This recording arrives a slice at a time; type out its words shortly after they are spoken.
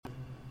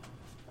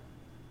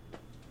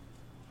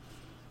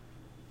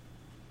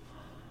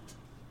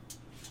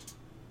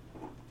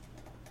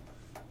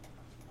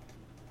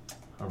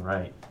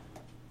right.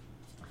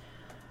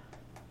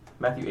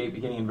 Matthew 8,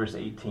 beginning in verse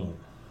 18.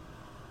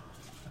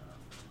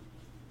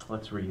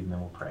 Let's read and then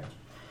we'll pray.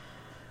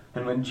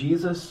 And when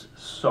Jesus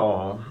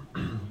saw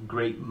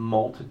great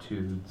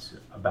multitudes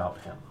about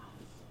him,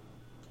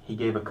 he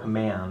gave a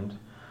command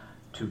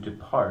to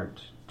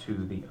depart to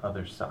the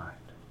other side.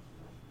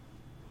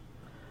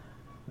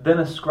 Then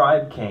a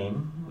scribe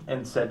came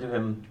and said to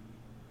him,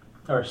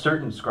 or a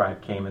certain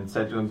scribe came and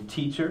said to him,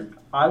 "Teacher,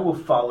 I will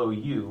follow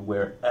you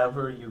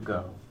wherever you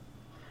go."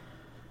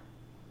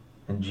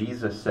 And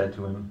Jesus said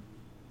to him,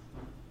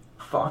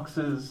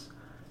 "Foxes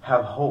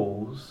have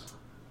holes,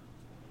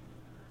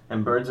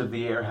 and birds of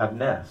the air have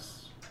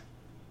nests,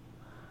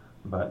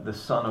 but the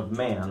Son of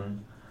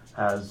Man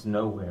has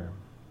nowhere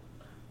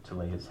to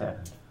lay his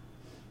head."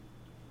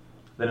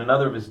 Then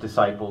another of his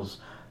disciples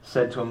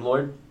said to him,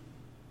 "Lord,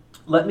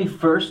 let me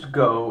first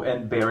go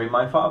and bury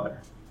my father."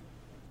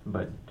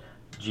 But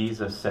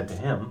Jesus said to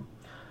him,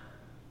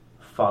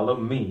 "Follow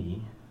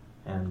me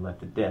and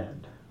let the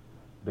dead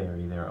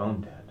bury their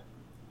own dead."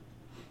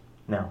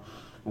 Now,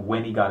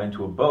 when he got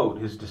into a boat,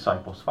 his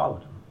disciples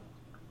followed him.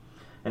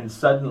 And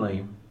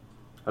suddenly,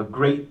 a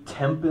great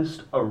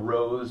tempest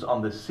arose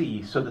on the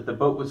sea, so that the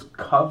boat was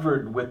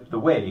covered with the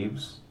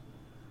waves,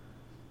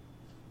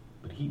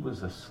 but he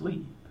was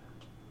asleep.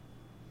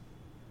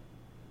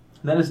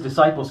 Then his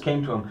disciples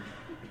came to him,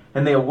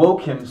 and they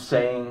awoke him,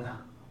 saying,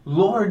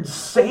 "Lord,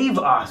 save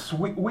us!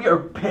 We are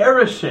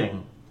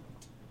perishing."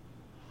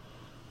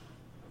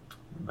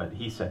 But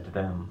he said to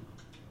them,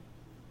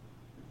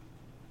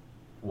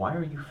 "Why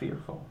are you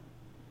fearful,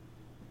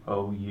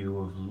 O you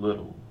of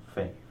little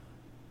faith?"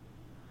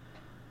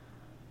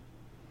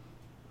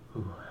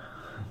 Ooh.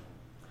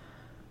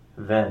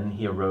 Then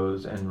he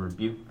arose and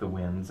rebuked the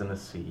winds and the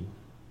sea,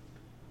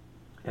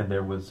 and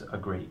there was a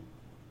great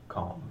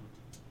calm.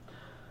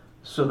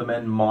 So the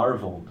men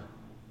marveled,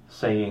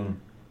 saying,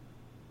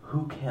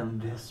 "Who can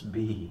this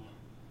be,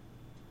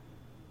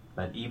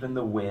 that even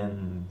the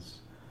winds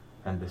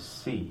and the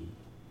sea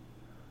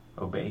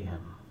obey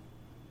him?"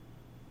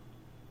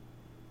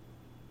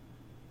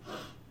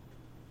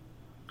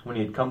 When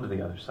he had come to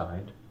the other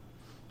side,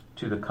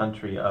 to the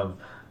country of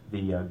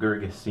the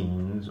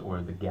Gergesenes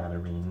or the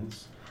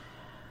Gadarenes,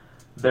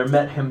 there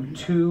met him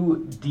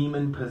 2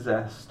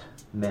 demon-possessed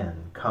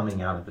men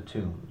coming out of the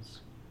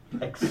tombs,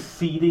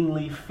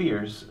 exceedingly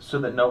fierce, so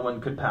that no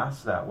one could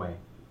pass that way.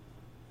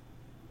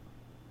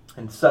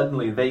 And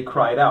suddenly they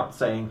cried out,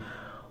 saying,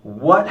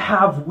 "What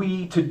have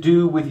we to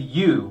do with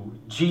you,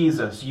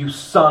 Jesus, you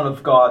Son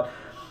of God?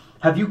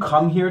 Have you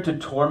come here to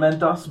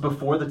torment us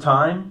before the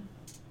time?"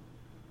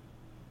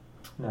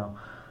 Now,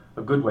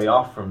 a good way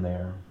off from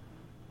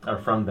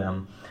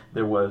them,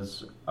 there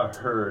was a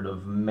herd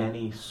of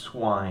many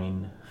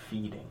swine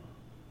feeding.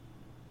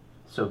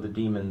 So the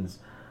demons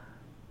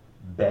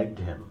begged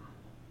him,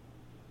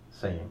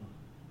 saying,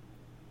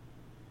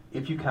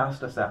 "If you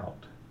cast us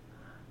out,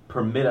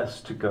 permit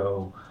us to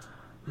go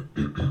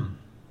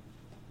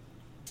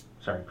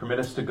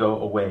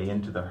away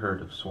into the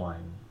herd of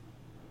swine."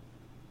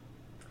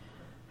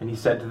 And he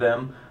said to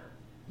them,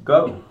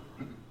 "Go."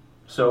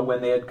 So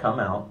when they had come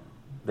out,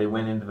 they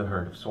went into the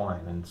herd of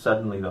swine, and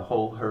suddenly the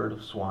whole herd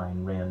of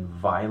swine ran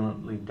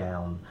violently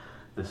down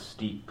the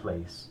steep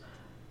place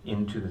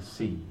into the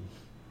sea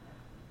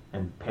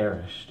and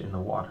perished in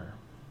the water.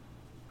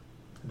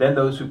 Then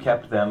those who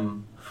kept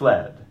them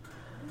fled,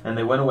 and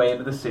they went away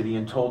into the city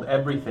and told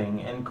everything,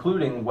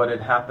 including what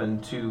had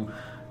happened to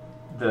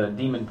the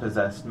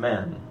demon-possessed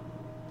men.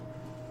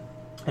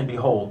 And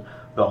behold,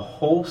 the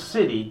whole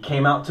city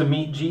came out to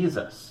meet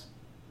Jesus.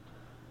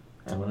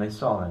 And when they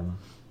saw him,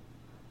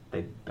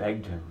 they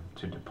begged him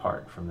to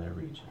depart from their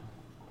region.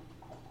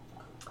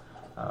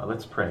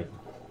 Let's pray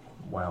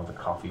while the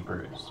coffee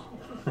brews.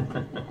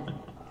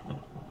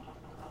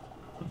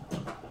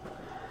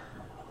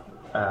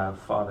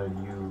 Father,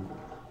 you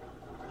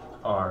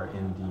are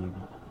indeed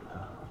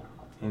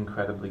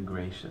incredibly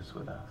gracious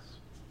with us,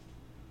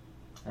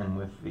 and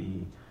with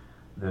the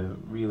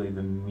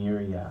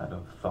myriad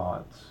of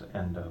thoughts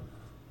and of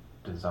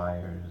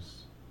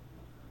desires,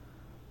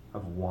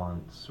 of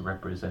wants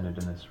represented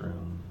in this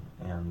room,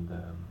 and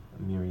the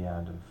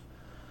myriad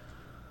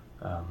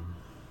of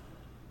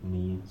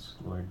needs,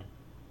 Lord.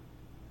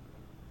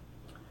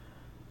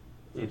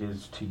 It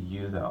is to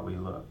you that we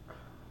look.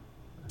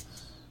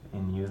 It's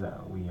in you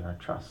that we are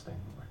trusting,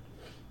 Lord.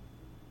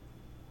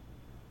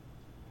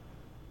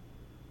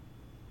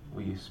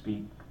 Will you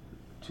speak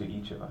to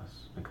each of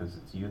us, because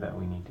it's you that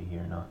we need to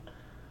hear,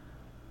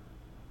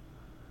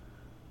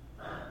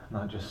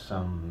 not just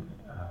some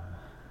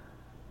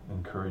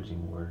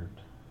encouraging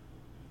word.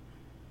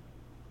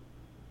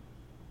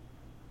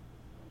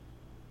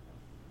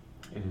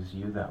 It is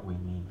you that we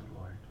need,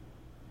 Lord,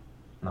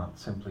 not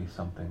simply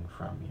something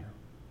from you.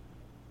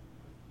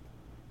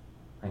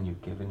 And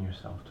you've given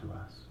yourself to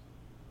us.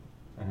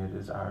 And it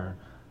is our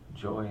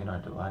joy and our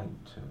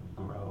delight to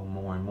grow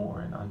more and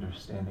more in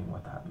understanding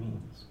what that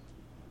means.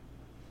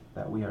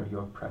 That we are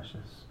your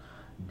precious,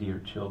 dear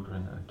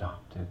children,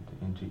 adopted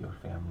into your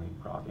family,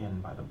 brought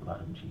in by the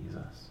blood of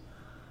Jesus.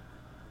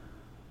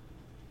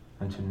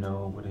 and to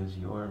know what is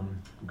your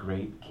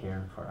great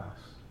care for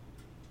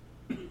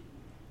us,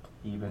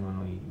 even when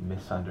we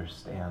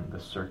misunderstand the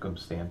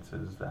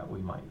circumstances that we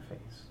might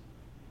face.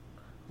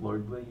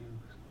 Lord, will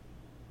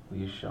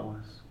you show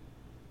us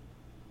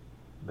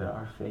that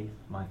our faith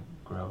might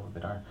grow,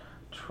 that our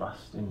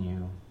trust in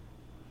you,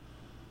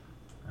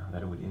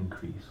 that it would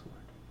increase, Lord.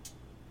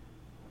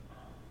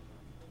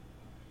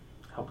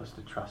 Help us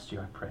to trust you,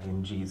 I pray,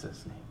 in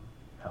Jesus' name.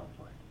 Help,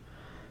 Lord.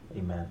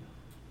 Amen.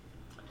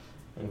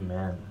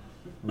 Amen.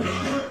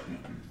 Amen.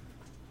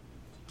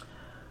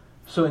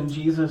 So in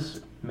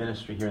Jesus'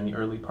 ministry here, in the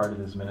early part of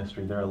his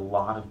ministry, there are a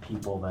lot of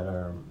people that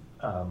are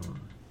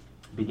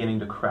beginning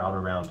to crowd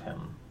around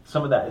him.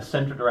 Some of that is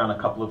centered around a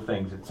couple of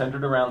things. It's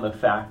centered around the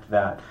fact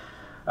that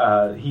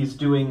he's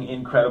doing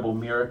incredible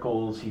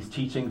miracles. He's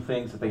teaching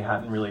things that they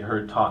hadn't really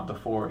heard taught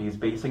before. He's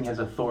basing his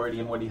authority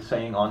and what he's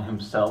saying on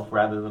himself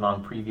rather than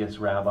on previous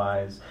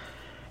rabbis.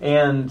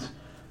 And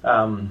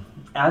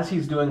as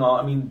he's doing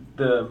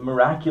the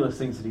miraculous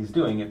things that he's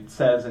doing, it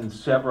says in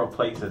several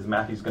places,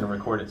 Matthew's going to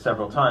record it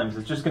several times,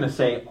 it's just going to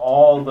say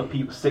all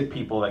the sick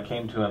people that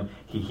came to him,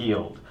 he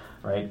healed,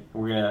 right?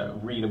 We're going to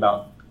read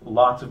about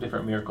lots of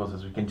different miracles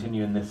as we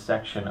continue in this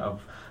section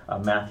of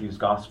Matthew's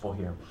gospel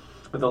here.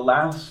 But the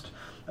last,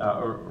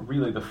 or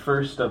really the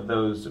first of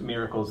those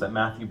miracles that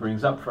Matthew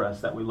brings up for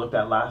us that we looked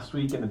at last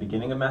week in the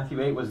beginning of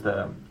Matthew 8 was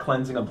the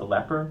cleansing of the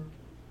leper.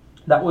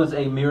 That was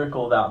a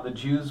miracle that the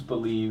Jews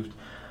believed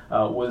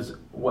was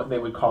what they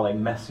would call a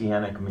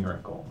messianic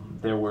miracle.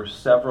 There were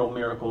several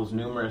miracles,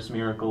 numerous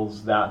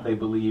miracles that they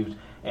believed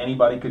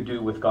anybody could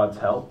do with God's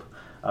help.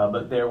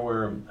 But there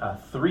were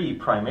three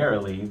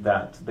primarily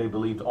that they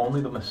believed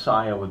only the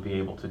Messiah would be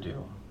able to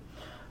do.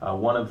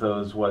 One of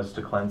those was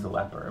to cleanse a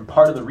leper. And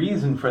part of the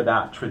reason for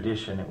that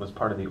tradition, it was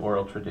part of the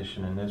oral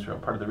tradition in Israel,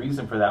 part of the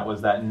reason for that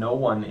was that no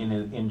one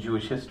in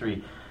Jewish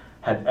history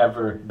had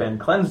ever been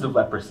cleansed of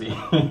leprosy.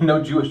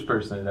 No Jewish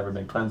person had ever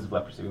been cleansed of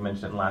leprosy. We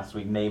mentioned it last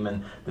week.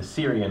 Naaman the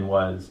Syrian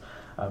was,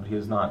 but he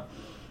was not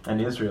an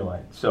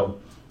Israelite.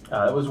 So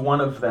it was one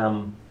of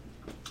them.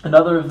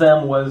 Another of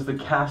them was the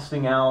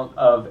casting out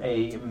of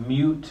a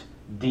mute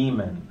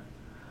demon.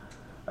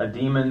 A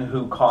demon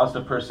who caused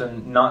a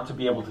person not to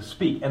be able to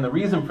speak. And the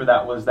reason for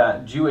that was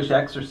that Jewish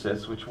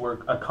exorcists, which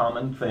were a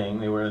common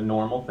thing, they were a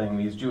normal thing,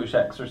 these Jewish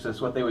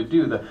exorcists, what they would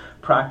do, the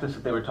practice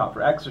that they were taught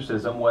for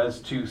exorcism was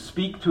to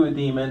speak to a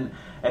demon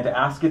and to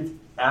ask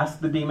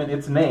the demon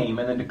its name,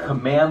 and then to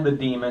command the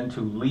demon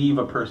to leave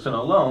a person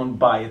alone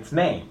by its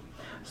name.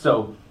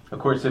 So, of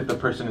course, if the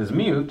person is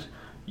mute,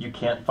 you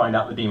can't find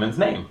out the demon's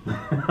name,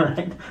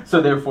 right?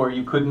 So therefore,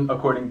 you couldn't,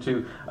 according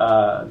to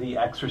the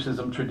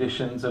exorcism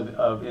traditions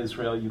of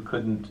Israel, you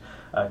couldn't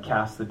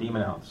cast the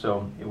demon out.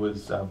 So it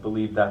was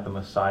believed that the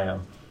Messiah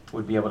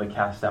would be able to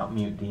cast out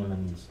mute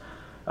demons.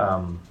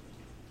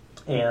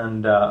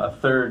 And a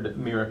third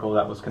miracle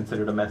that was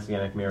considered a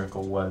messianic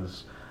miracle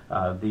was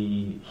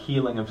the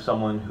healing of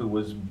someone who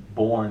was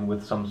born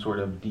with some sort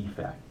of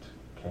defect.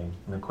 Okay.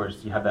 And of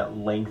course, you have that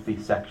lengthy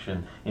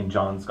section in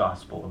John's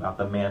Gospel about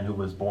the man who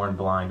was born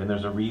blind. And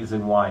there's a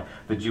reason why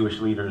the Jewish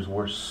leaders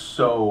were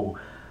so...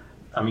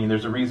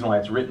 there's a reason why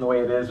it's written the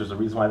way it is. There's a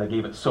reason why they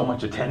gave it so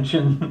much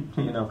attention,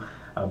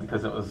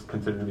 because it was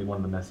considered to be one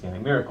of the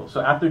messianic miracles.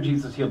 So after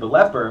Jesus healed the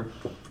leper,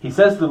 he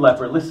says to the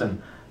leper,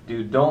 listen,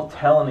 dude, don't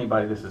tell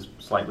anybody, this is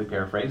slightly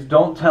paraphrased,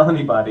 don't tell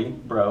anybody,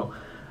 bro,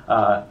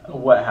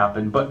 what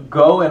happened, but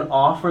go and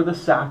offer the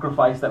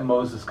sacrifice that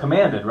Moses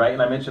commanded, right? And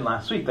I mentioned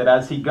last week that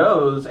as he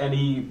goes and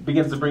he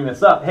begins to bring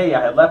this up, hey,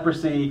 I had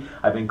leprosy,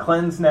 I've been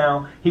cleansed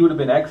now, he would have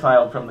been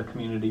exiled from the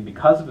community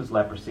because of his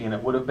leprosy, and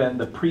it would have been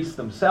the priests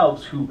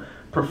themselves who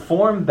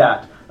performed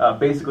that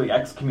basically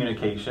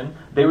excommunication.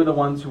 They were the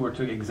ones who were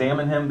to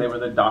examine him, they were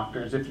the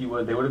doctors, if you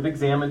would, they would have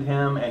examined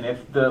him, and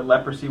if the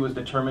leprosy was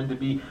determined to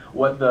be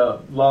what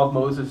the law of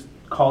Moses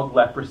called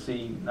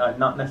leprosy,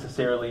 not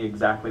necessarily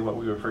exactly what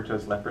we refer to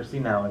as leprosy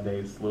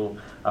nowadays, a little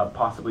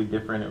possibly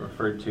different. It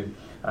referred to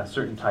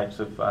certain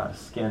types of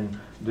skin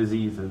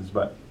diseases,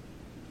 but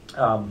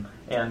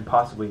and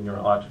possibly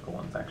neurological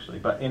ones actually.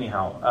 But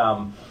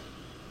anyhow,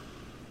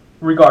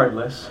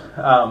 regardless,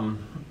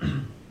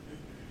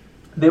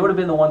 they would have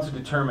been the ones who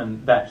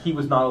determined that he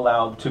was not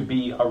allowed to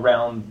be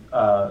around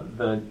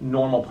the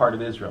normal part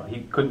of Israel.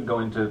 He couldn't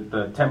go into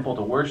the temple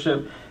to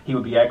worship. He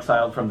would be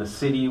exiled from the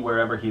city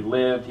wherever he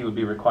lived. He would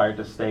be required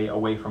to stay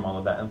away from all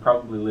of that and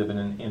probably live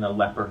in a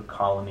leper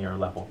colony or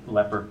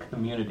leper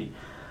community.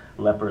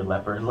 Leper.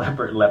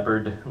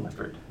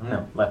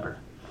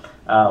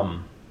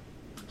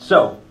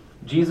 So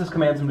Jesus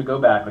commands him to go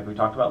back, like we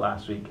talked about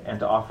last week, and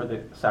to offer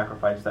the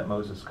sacrifice that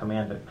Moses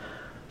commanded.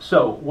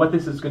 So what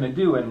this is going to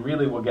do, and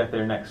really we'll get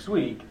there next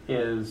week,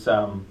 is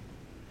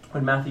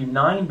when Matthew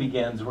 9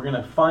 begins, we're going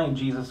to find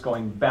Jesus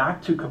going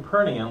back to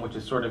Capernaum, which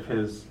is sort of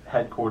his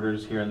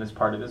headquarters here in this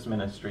part of his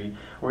ministry.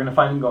 We're going to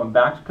find him going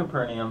back to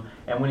Capernaum,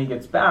 and when he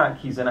gets back,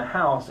 he's in a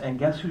house, and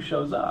guess who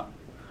shows up?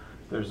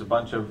 There's a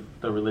bunch of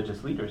the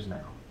religious leaders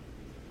now.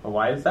 Well,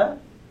 why is that?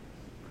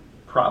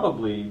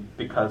 Probably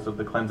because of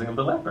the cleansing of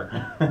the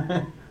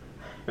leper.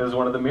 It was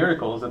one of the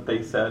miracles that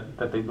they said,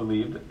 that they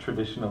believed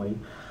traditionally,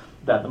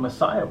 that the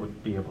Messiah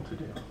would be able to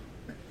do.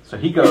 So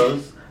he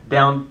goes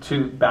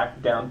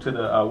back down to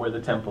the where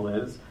the temple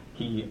is.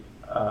 He,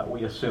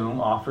 we assume,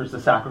 offers the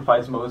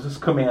sacrifice Moses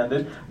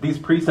commanded. These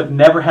priests have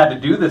never had to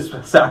do this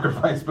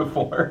sacrifice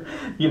before,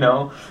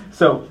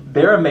 So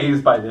they're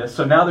amazed by this.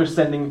 So now they're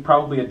sending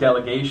probably a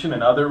delegation,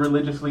 and other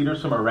religious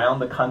leaders from around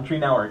the country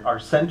now are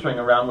centering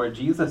around where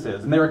Jesus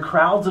is. And there are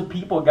crowds of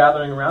people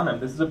gathering around him.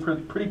 This is a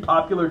pretty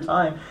popular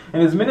time in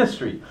his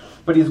ministry.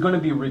 But he's going to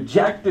be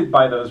rejected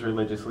by those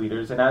religious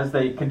leaders. And as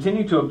they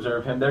continue to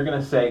observe him, they're going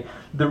to say,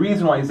 the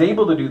reason why he's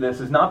able to do this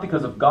is not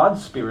because of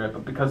God's Spirit,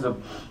 but because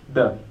of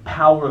the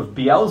power of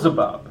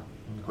Beelzebub.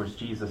 And of course,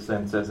 Jesus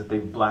then says that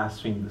they've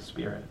blasphemed the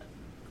Spirit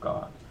of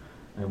God,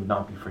 and it would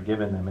not be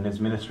forgiven them. And his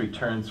ministry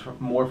turns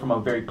more from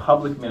a very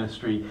public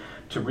ministry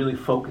to really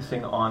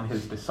focusing on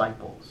his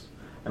disciples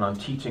and on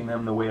teaching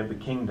them the way of the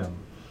kingdom.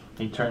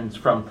 He turns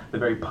from the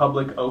very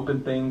public,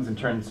 open things and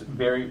turns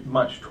very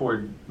much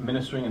toward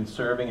ministering and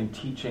serving and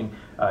teaching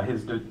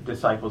his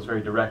disciples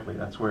very directly.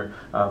 That's where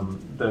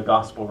the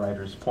gospel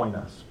writers point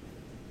us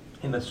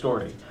in the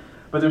story.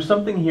 But there's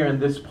something here in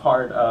this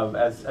part of,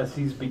 as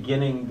he's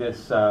beginning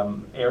this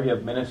area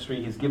of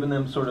ministry, he's given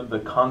them sort of the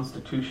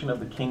constitution of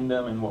the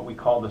kingdom and what we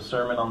call the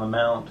Sermon on the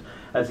Mount,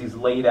 as he's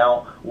laid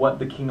out what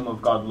the kingdom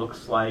of God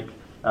looks like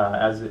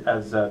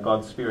as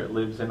God's Spirit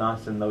lives in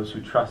us and those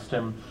who trust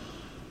him.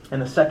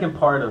 And the second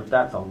part of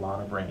that's a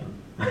lot of rain.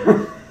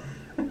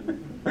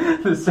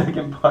 The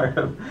second part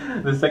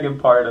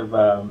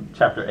of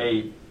chapter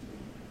 8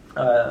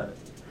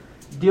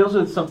 deals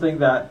with something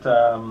that,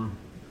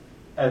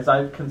 as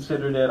I've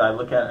considered it, I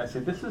look at it and I say,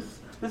 this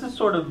is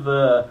sort of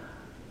the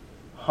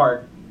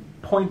hard,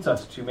 points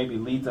us to, maybe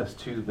leads us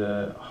to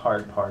the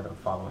hard part of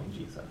following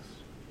Jesus.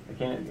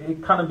 Okay,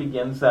 it kind of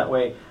begins that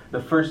way.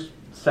 The first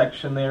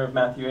section there of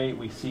Matthew 8,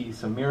 we see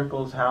some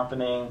miracles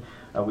happening.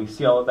 We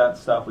see all of that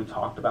stuff. We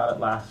talked about it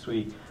last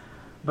week.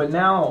 But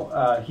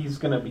now he's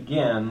going to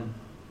begin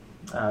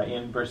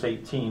in verse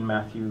 18.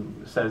 Matthew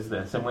says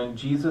this, "And when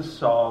Jesus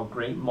saw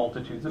great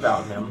multitudes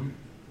about him,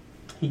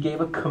 he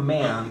gave a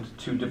command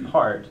to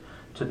depart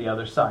to the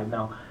other side."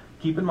 Now,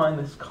 keep in mind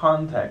this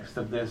context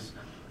of this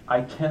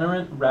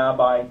itinerant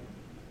rabbi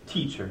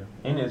teacher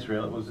in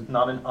Israel. It was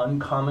not an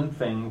uncommon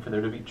thing for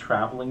there to be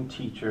traveling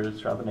teachers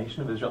throughout the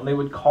nation of Israel. And they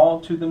would call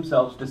to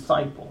themselves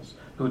disciples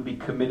who would be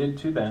committed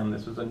to them.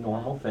 This was a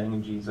normal thing,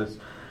 and Jesus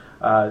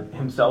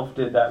himself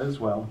did that as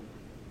well.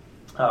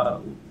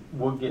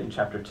 We'll get in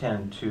chapter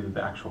 10 to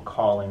the actual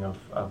calling of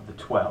the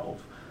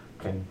 12.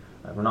 Okay,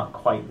 we're not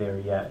quite there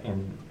yet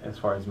as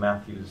far as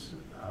Matthew's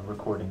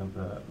recording of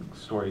the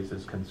stories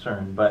is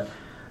concerned, but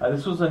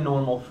this was a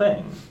normal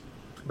thing.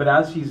 But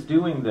as he's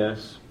doing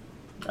this,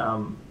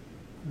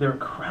 there are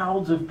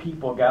crowds of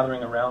people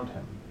gathering around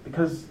him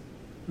because,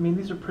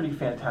 these are pretty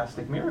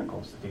fantastic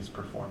miracles that he's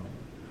performing.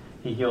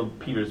 He healed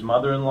Peter's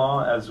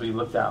mother-in-law, as we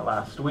looked at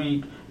last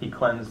week. He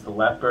cleansed the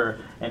leper,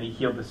 and he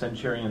healed the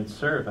centurion's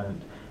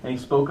servant. And he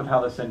spoke of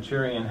how the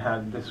centurion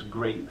had this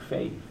great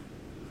faith,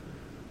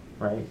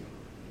 right?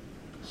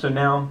 So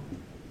now,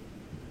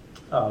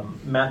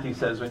 Matthew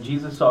says, when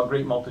Jesus saw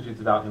great multitudes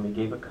about him, he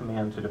gave a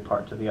command to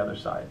depart to the other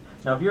side.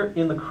 Now, if you're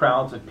in the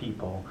crowds of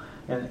people,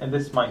 and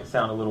this might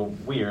sound a little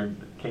weird,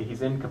 okay,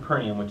 he's in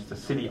Capernaum, which is a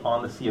city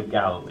on the Sea of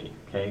Galilee,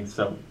 okay,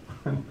 so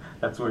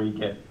that's where you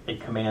get a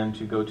command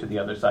to go to the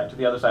other side. To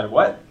the other side of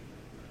what?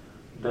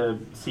 The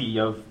Sea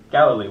of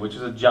Galilee, which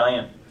is a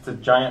giant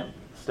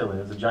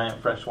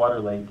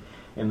freshwater lake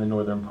in the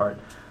northern part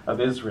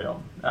of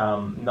Israel.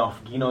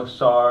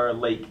 Nofginosar,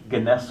 Lake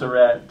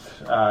Gennesaret,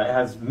 it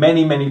has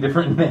many, many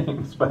different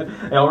names, but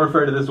they all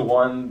refer to this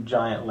one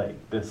giant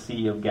lake. The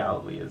Sea of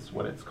Galilee is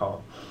what it's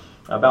called.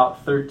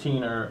 About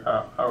 13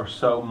 or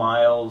so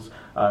miles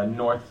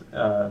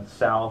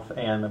north-south,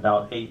 and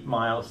about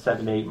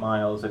 7 to 8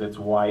 miles at its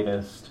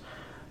widest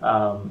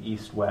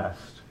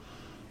east-west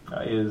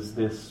is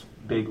this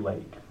big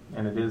lake.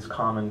 And it is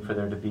common for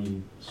there to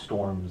be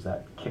storms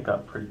that kick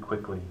up pretty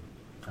quickly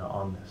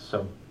on this.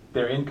 So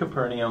they're in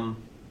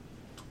Capernaum.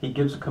 He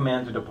gives a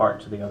command to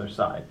depart to the other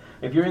side.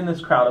 If you're in this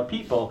crowd of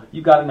people,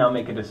 you've got to now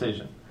make a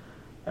decision.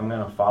 I'm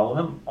going to follow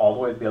him all the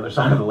way to the other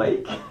side of the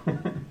lake?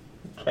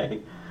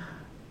 Okay?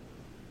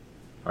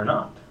 Or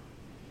not?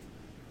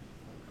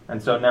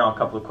 And so now a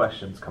couple of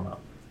questions come up.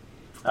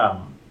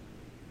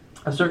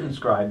 A certain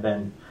scribe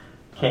then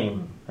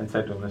came and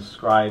said to him, the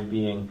scribe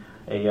being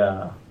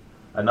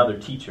another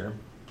teacher,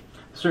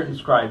 a certain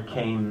scribe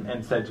came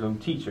and said to him,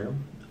 "Teacher,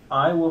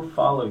 I will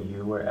follow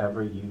you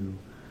wherever you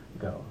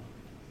go."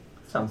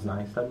 Sounds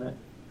nice, doesn't it?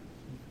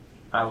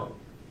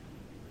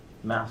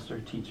 Master,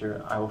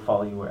 teacher, I will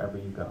follow you wherever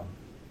you go.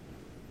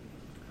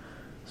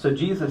 So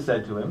Jesus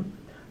said to him,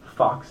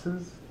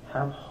 "Foxes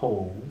have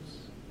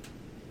holes,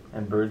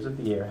 and birds of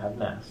the air have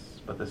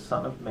nests, but the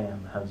Son of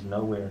Man has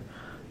nowhere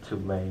to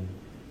lay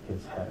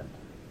his head."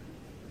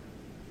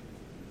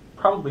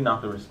 Probably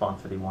not the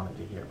response that he wanted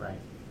to hear, right?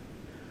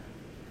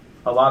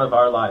 A lot of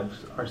our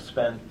lives are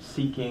spent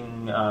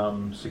seeking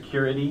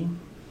security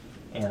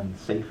and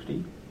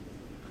safety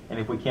And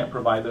if we can't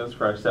provide those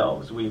for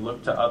ourselves, we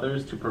look to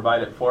others to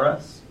provide it for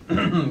us.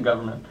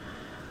 Government.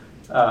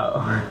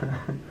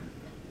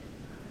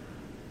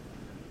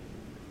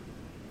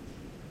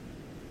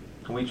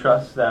 We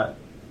trust that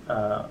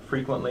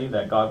frequently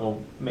that God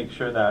will make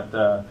sure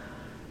that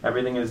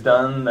everything is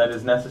done that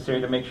is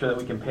necessary to make sure that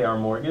we can pay our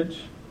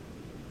mortgage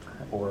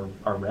or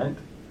our rent.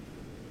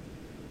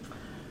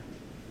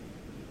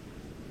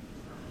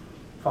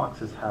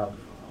 Foxes have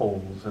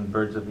holes and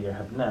birds of the air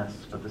have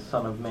nests, but the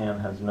Son of Man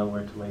has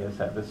nowhere to lay his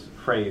head. This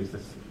phrase,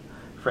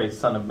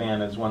 Son of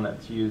Man, is one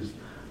that's used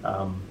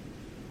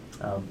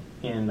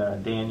in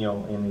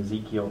Daniel and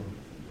Ezekiel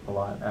a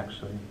lot,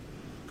 actually.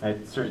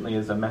 It certainly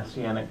is a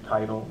messianic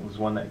title. It was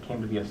one that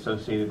came to be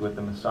associated with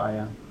the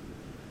Messiah.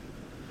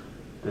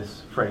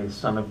 This phrase,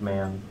 Son of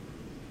Man.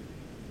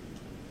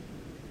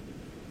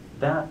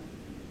 That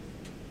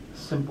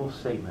simple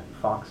statement,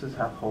 foxes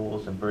have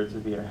holes and birds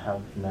of the air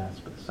have nests,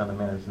 but the Son of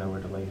Man has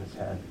nowhere to lay his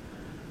head.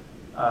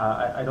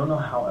 I don't know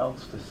how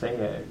else to say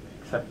it,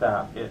 except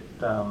that it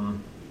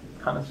kind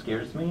of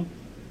scares me.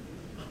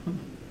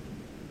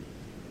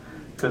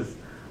 Because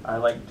I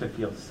like to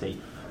feel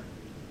safe.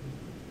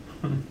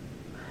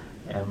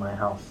 And my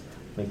house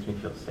makes me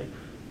feel safe.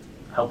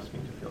 Helps me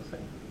to feel safe.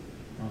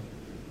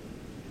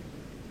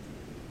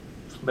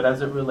 But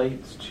as it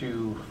relates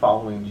to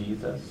following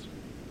Jesus,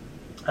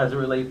 as it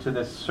relates to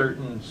this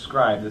certain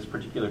scribe, this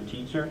particular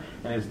teacher,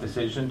 and his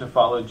decision to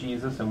follow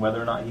Jesus and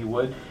whether or not he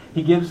would,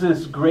 he gives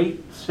this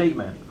great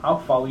statement, I'll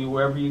follow you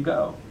wherever you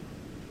go.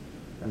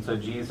 And so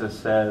Jesus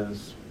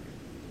says,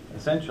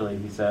 essentially,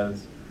 he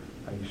says,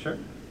 are you sure?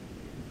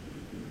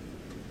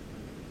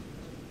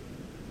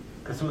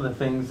 Because some of the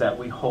things that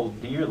we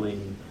hold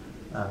dearly,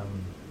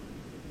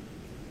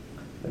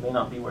 they may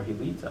not be where he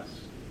leads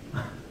us.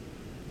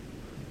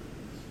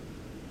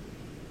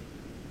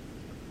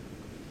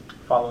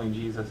 Following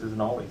Jesus isn't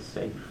always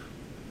safe.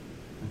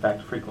 In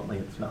fact, frequently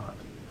it's not.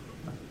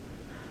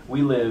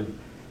 We live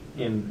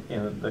in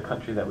the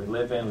country that we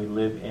live in. We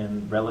live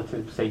in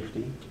relative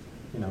safety,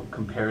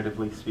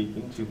 comparatively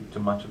speaking to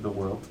much of the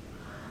world.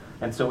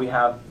 And so we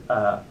have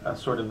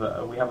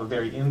we have a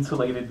very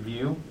insulated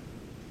view.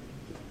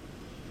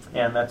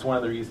 And that's one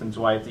of the reasons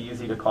why it's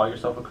easy to call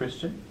yourself a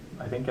Christian,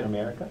 I think, in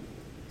America.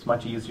 It's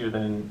much easier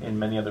than in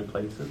many other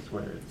places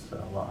where it's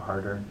a lot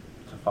harder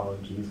to follow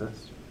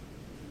Jesus.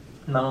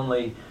 Not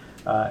only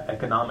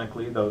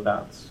economically, though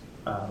that's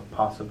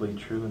possibly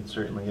true and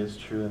certainly is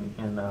true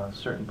in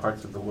certain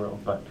parts of the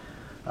world, but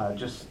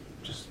just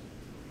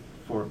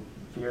for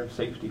fear of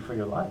safety for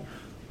your life,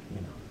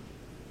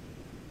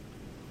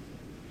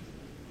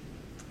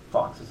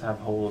 Foxes have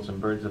holes and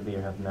birds of the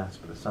air have nests,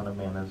 but the Son of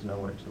Man has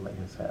nowhere to lay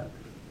his head.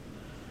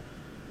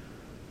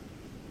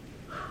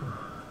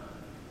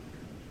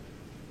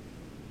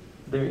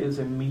 There is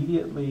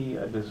immediately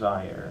a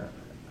desire,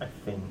 I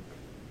think,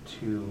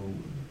 to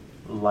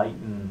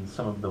lighten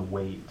some of the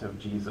weight of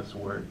Jesus'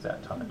 words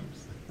at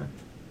times.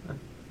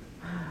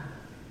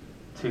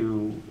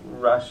 To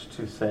rush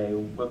to say,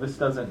 well, this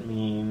doesn't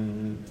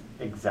mean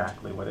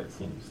exactly what it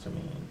seems to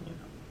mean.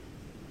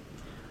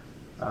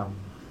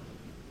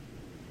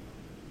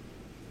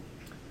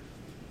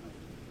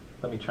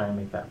 Let me try and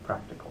make that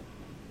practical.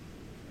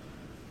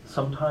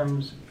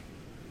 Sometimes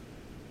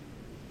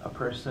a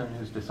person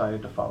who's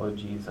decided to follow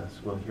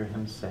Jesus will hear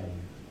him say,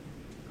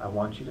 I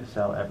want you to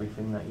sell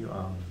everything that you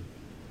own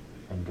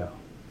and go.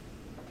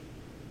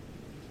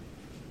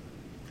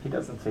 He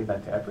doesn't say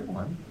that to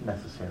everyone,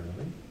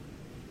 necessarily.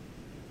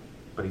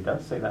 But he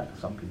does say that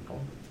to some people.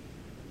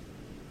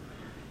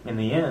 In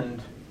the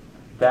end,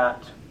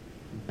 that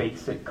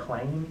basic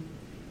claim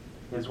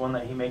is one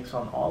that he makes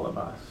on all of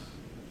us.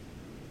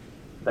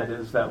 That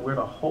is, that we're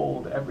to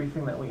hold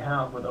everything that we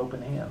have with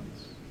open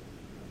hands.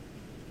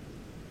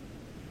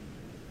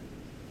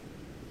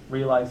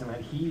 Realizing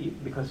that he,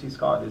 because he's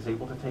God, is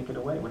able to take it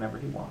away whenever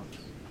he wants.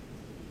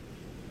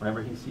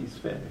 Whenever he sees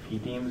fit. If he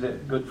deems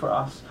it good for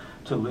us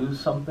to lose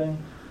something,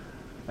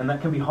 and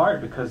that can be hard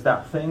because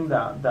that thing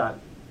that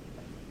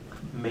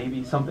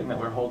maybe something that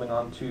we're holding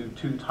on to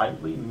too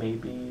tightly,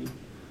 maybe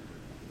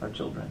our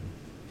children,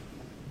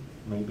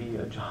 maybe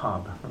a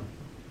job,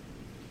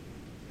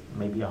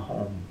 maybe a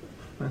home.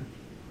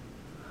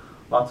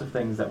 Lots of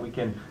things that we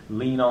can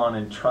lean on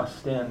and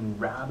trust in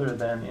rather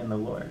than in the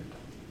Lord.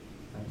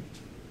 Right?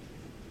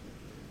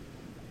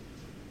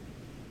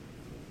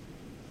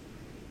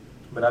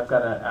 But I've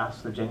got to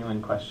ask the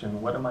genuine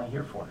question, what am I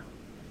here for?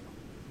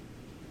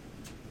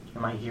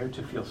 Am I here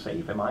to feel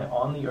safe? Am I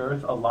on the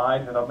earth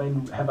alive?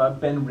 Have I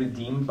been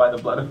redeemed by the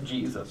blood of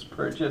Jesus,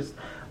 purchased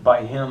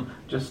by him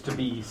just to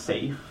be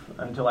safe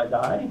until I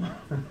die?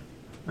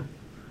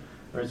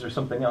 Or is there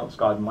something else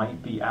God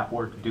might be at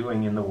work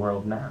doing in the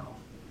world now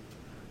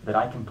that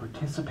I can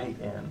participate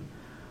in,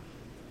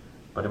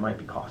 but it might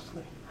be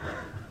costly?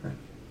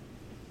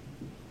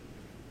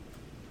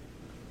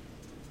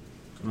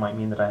 It might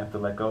mean that I have to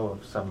let go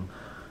of some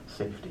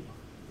safety.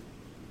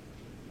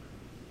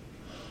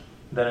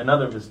 Then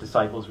another of his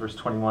disciples, verse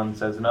 21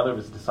 says, another of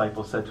his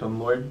disciples said to him,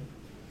 Lord,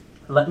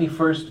 Let me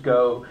first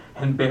go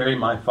and bury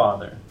my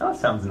father. Now, that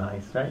sounds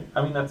nice, right?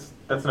 I mean, that's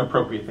an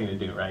appropriate thing to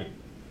do, right?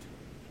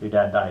 Your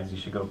dad dies, you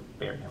should go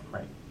bury him,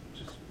 right?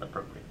 Just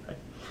appropriate, right?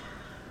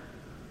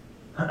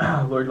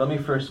 Lord, let me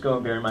first go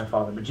and bury my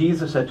father. But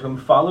Jesus said to him,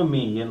 follow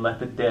me and let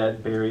the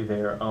dead bury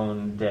their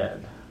own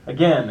dead.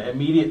 Again,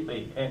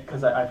 immediately,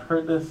 because I've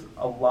heard this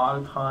a lot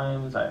of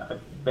times.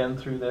 I've been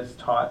through this,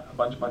 taught a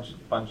bunch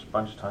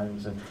of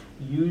times, and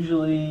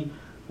usually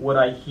what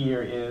I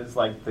hear is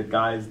like the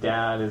guy's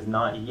dad is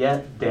not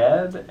yet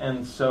dead,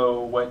 and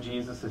so what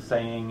Jesus is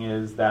saying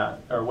is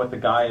that, or what the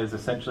guy is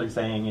essentially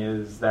saying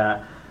is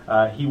that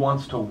he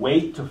wants to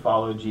wait to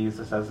follow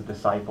Jesus as a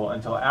disciple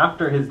until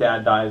after his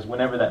dad dies,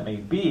 whenever that may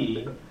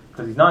be,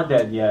 because he's not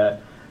dead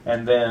yet,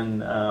 and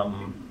then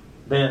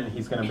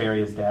he's going to bury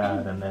his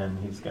dad, and then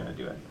he's going to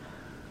do it.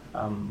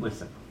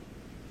 Listen,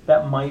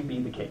 that might be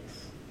the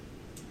case.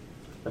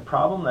 The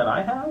problem that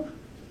I have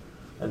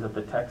is that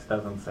the text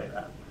doesn't say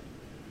that.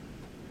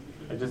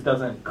 It just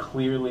doesn't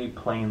clearly,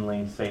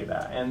 plainly say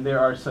that. And there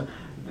are some,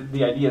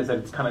 the idea is that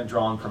it's kind of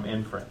drawn from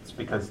inference,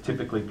 because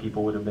typically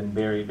people would have been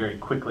buried very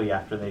quickly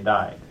after they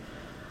died.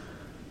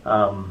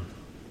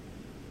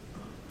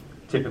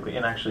 Typically,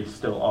 and actually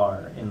still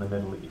are in the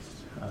Middle East.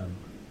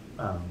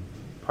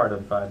 Part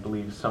of, I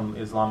believe, some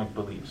Islamic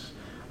beliefs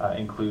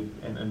include,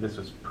 and this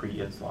was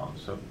pre-Islam,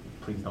 so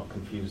please don't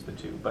confuse the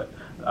two, but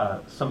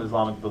some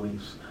Islamic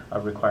beliefs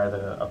require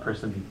that a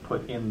person be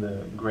put in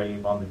the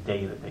grave on the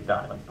day that they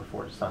die, like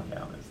before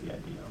sundown is the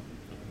idea.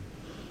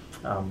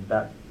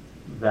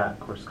 That, of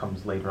course,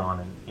 comes later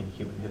on in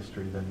human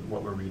history than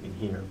what we're reading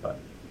here, but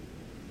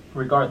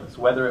regardless,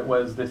 whether it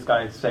was this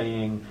guy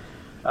saying,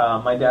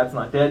 my dad's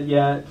not dead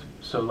yet,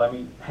 so let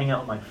me hang out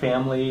with my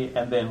family,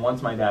 and then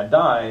once my dad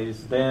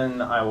dies,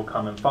 then I will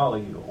come and follow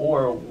you.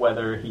 Or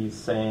whether he's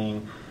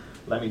saying,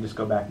 let me just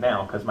go back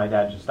now, because my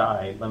dad just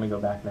died, let me go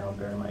back now and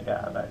bury my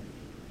dad.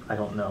 I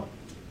don't know.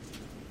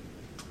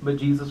 But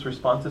Jesus'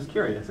 response is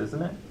curious,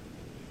 isn't it?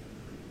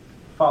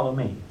 Follow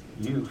me.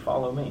 You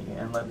follow me,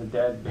 and let the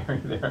dead bury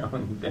their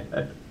own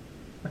dead.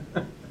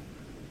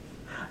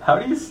 How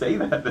do you say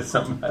that to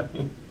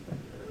somebody?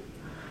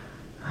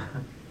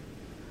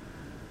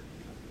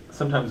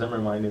 Sometimes I'm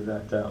reminded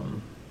that,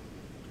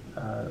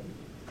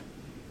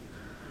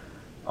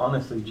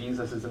 honestly,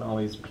 Jesus isn't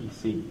always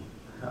PC.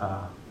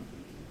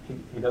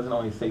 He doesn't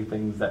always say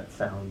things that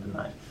sound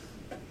nice.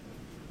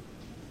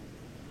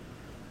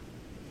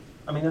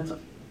 I mean, that's,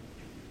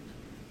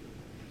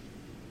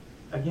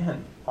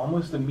 again,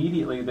 almost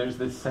immediately there's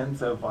this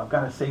sense of, well, I've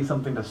got to say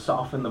something to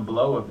soften the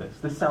blow of this.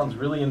 This sounds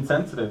really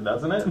insensitive,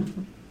 doesn't it?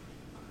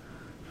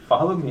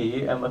 Follow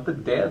me and let the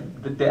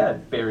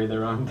dead bury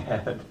their own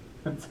dead.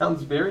 It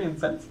sounds very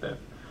insensitive.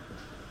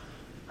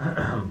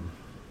 And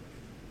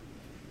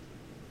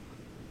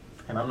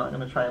I'm not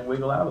going to try and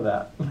wiggle out of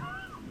that.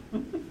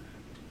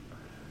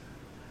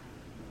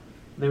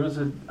 There was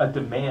a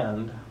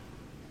demand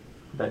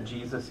that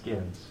Jesus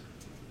gives.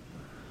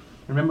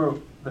 Remember,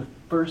 the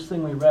first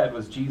thing we read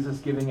was Jesus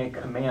giving a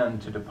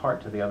command to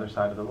depart to the other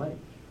side of the lake.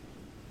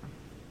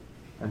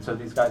 And so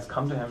these guys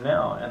come to him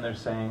now, and they're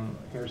saying,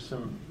 here's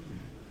some,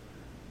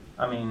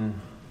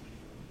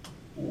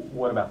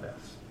 what about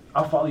this?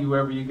 I'll follow you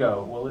wherever you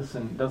go. Well,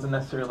 listen, it doesn't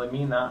necessarily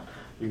mean that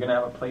you're going to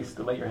have a place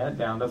to lay your head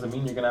down. It doesn't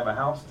mean you're going to have a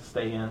house to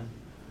stay in.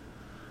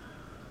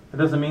 It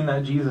doesn't mean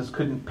that Jesus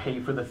couldn't pay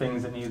for the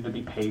things that needed to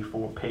be paid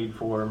for.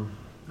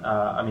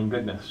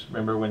 Goodness.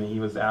 Remember when he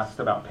was asked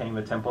about paying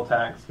the temple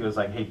tax? He was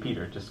like, hey,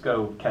 Peter, just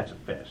go catch a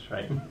fish,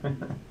 right?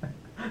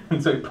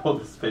 And so he pulled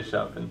this fish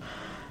up,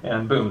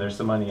 and boom, there's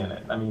some money in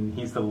it. I mean,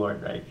 he's the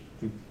Lord, right?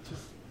 He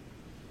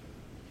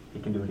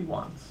can do what he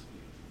wants.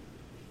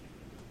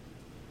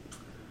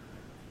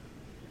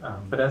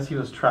 But as he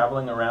was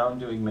traveling around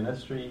doing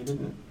ministry, he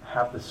didn't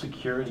have the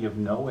security of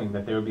knowing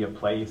that there would be a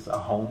place, a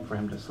home for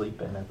him to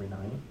sleep in every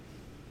night.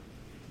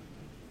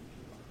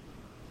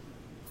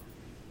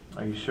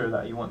 Are you sure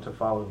that you want to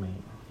follow me?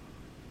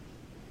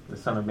 The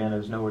Son of Man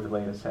has nowhere to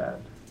lay his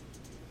head.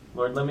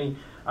 Lord,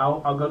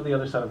 I'll go to the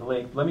other side of the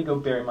lake. Let me go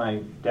bury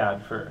my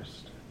dad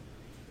first.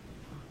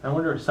 I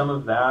wonder if some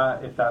of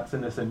that, if that's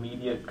in this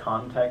immediate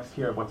context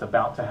here of what's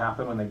about to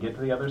happen when they get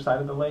to the other side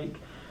of the lake,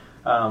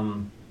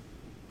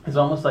 it's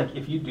almost like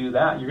if you do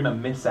that, you're going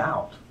to miss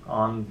out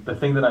on the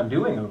thing that I'm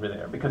doing over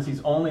there, because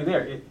he's only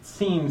there. It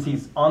seems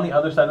he's on the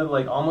other side of the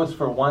lake almost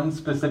for one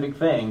specific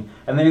thing,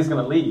 and then he's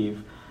going to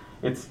leave.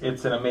 It's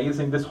an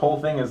amazing, this whole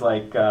thing is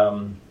like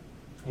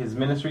his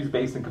ministry is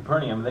based in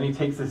Capernaum, and then he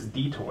takes this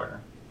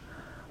detour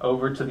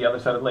over to the other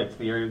side of the lake, to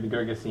the area of the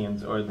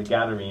Gergesenes or the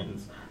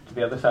Gadarenes, to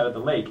the other side of the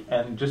lake,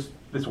 and just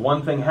this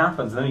one thing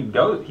happens, and then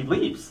he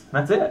leaves, and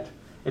that's it.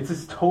 It's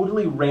this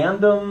totally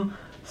random,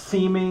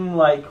 seeming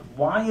like,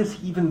 why is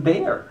he even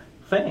there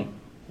thing,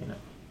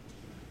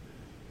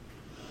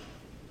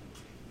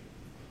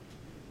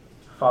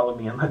 Follow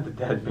me and let the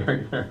dead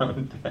bury their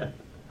own dead.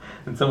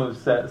 And some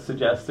have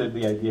suggested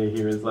the idea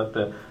here is let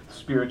the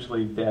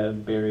spiritually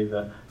dead bury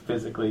the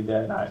physically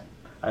dead. I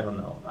don't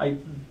know.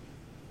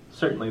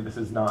 Certainly this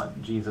is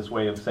not Jesus'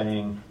 way of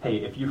saying, hey,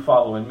 if you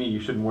follow in me,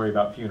 you shouldn't worry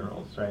about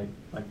funerals, right?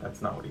 Like,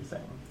 that's not what he's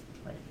saying,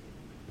 right?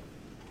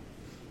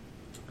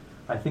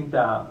 I think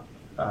that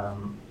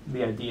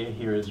the idea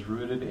here is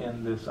rooted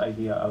in this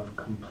idea of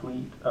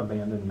complete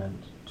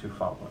abandonment to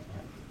following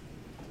him.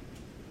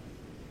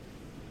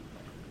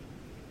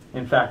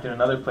 In fact, in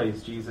another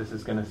place, Jesus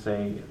is going to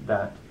say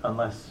that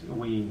unless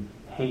we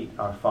hate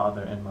our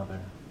father and mother,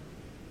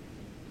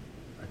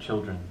 our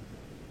children,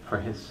 for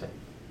his sake,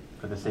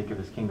 for the sake of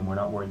his kingdom, we're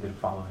not worthy to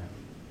follow him.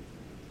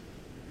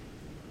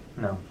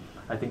 No,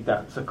 I think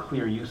that's a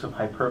clear use of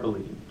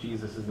hyperbole.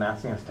 Jesus isn't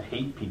asking us to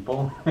hate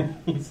people.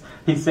 He's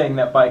saying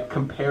that by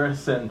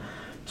comparison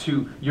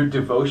to your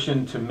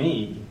devotion to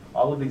me,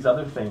 all of these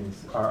other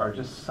things are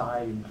just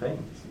side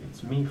things.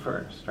 It's me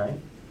first, right?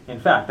 In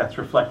fact, that's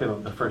reflective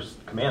of the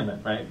first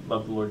commandment, right?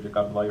 Love the Lord your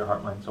God with all your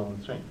heart, mind, soul,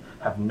 and strength.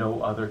 Have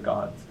no other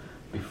gods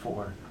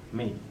before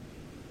me.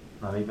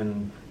 Not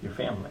even your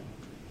family.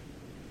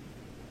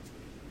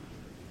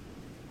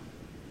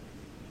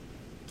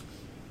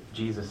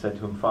 Jesus said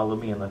to him, follow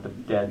me and let the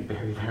dead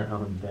bury their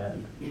own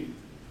dead.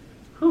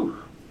 Whew.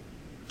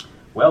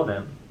 Well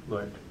then,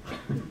 Lord,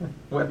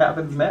 what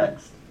happens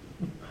next?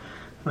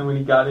 And when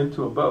he got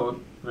into a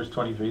boat, verse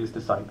 23, his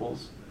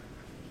disciples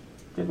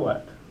did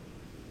what?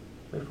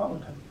 They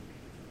followed him.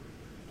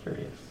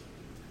 Curious.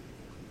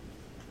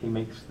 He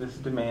makes this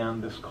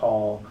demand, this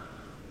call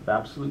of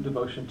absolute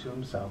devotion to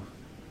himself,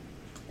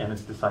 and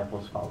his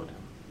disciples followed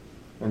him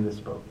in this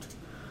boat.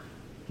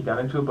 He got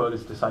into a boat,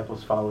 his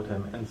disciples followed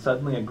him, and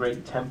suddenly a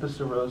great tempest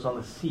arose on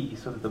the sea,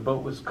 so that the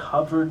boat was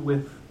covered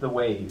with the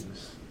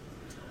waves.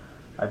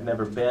 I've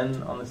never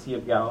been on the Sea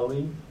of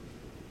Galilee.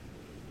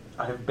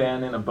 I have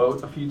been in a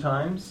boat a few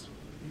times,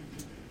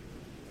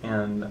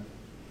 and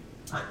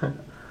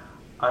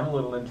I'm a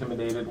little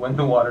intimidated when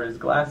the water is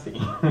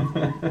glassy.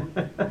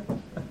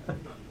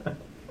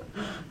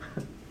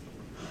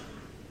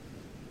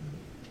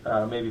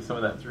 Maybe some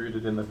of that's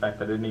rooted in the fact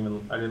that I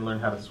didn't learn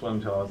how to swim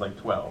until I was like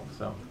 12.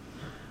 So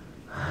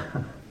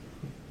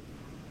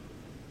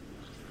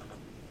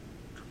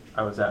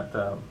I was at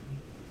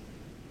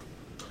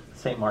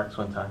St. Mark's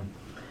one time,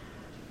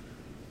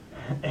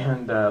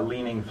 and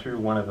leaning through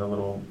one of the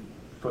little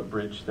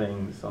footbridge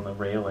things on the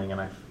railing,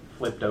 and I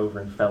flipped over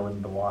and fell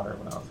into the water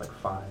when I was like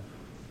 5.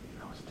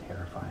 I was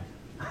terrified.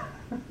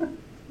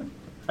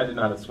 I didn't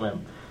know how to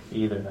swim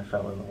either, and I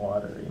fell in the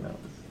water. It was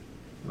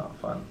not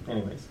fun.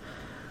 Anyways.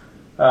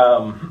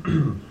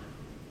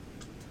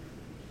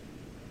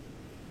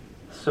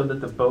 So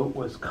that the boat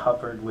was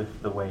covered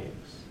with the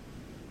waves.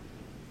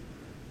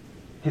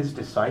 His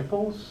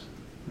disciples,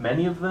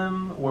 many of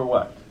them were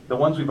what? The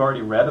ones we've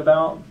already read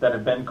about that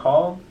have been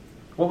called?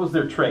 What was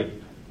their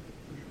trade?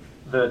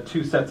 The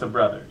 2 sets of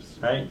brothers,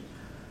 right?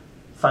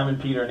 Simon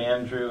Peter and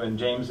Andrew and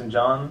James and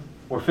John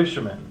were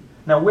fishermen.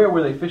 Now where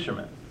were they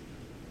fishermen?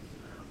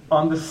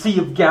 On the Sea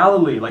of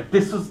Galilee. Like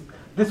this was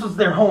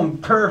their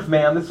home turf,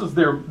 man. This was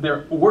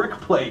their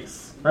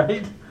workplace,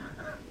 right?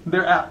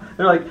 They're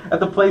like at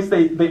the place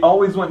they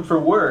always went for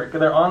work.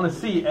 They're on the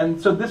sea, and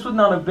so this would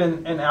not have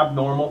been an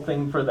abnormal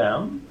thing for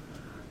them.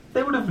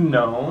 They would have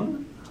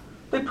known.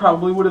 They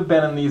probably would have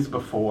been in these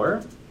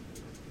before.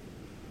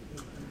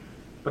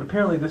 But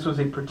apparently this was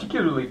a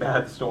particularly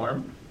bad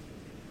storm.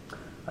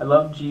 I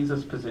love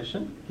Jesus'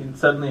 position. And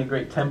suddenly a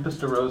great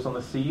tempest arose on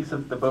the sea, so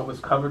that the boat was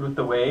covered with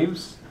the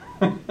waves.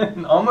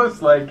 And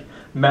almost like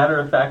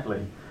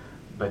matter-of-factly,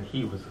 but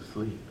he was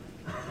asleep.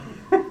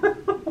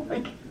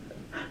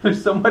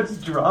 There's so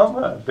much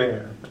drama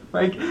there.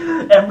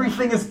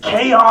 Everything is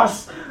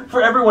chaos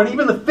for everyone.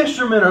 Even the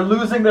fishermen are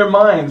losing their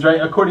minds,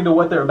 right? According to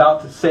what they're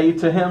about to say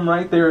to him,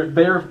 right?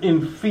 They're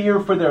in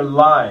fear for their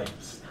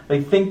lives. They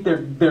think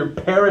they're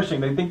perishing.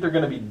 They think they're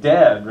going to be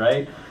dead,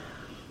 right?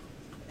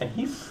 And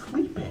he's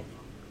sleeping.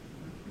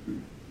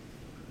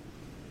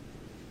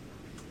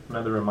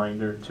 Another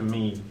reminder to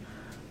me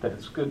that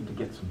it's good to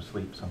get some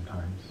sleep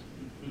sometimes.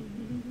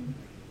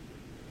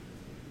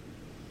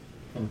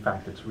 In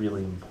fact, it's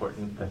really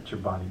important that your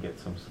body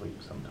gets some sleep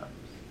sometimes.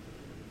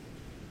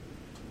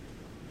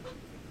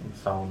 And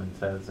Solomon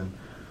says in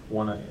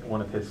one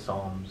of his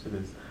psalms, it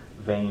is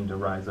vain to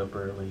rise up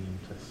early and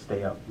to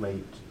stay up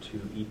late to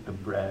eat the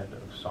bread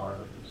of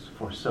sorrows,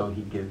 for so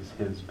he gives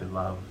his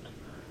beloved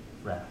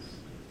rest.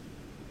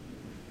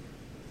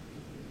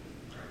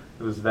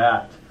 It was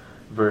that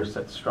verse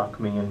that struck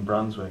me in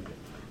Brunswick.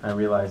 I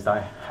realized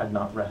I had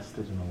not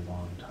rested in a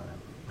long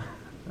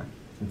time.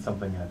 And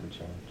something had to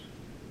change.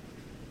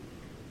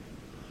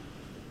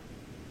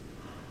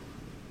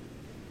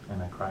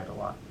 And I cried a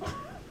lot.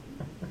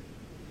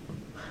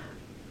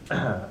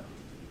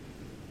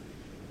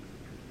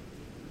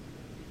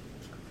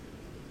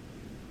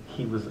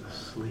 He was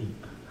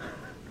asleep.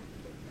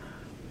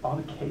 All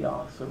the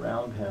chaos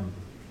around him,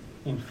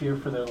 in fear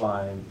for their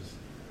lives,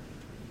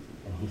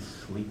 and he's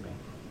sleeping.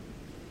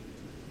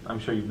 I'm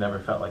sure you've never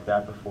felt like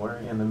that before,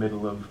 in the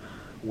middle of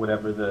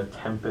whatever the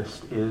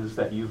tempest is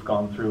that you've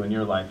gone through in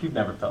your life. You've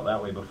never felt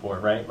that way before,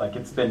 right? Like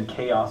it's been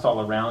chaos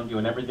all around you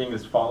and everything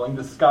is falling.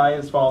 The sky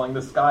is falling.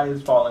 The sky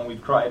is falling.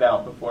 We've cried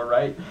out before,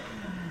 right?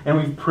 And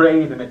we've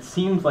prayed, and it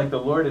seems like the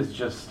Lord is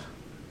just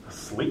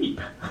asleep.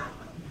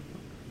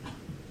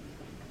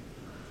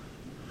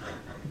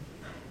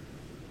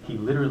 He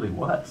literally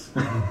was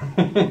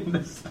in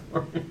the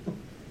story.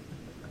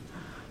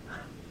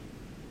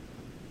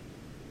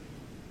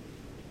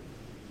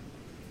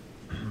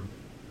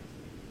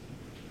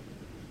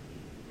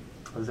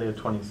 Isaiah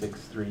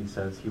 26:3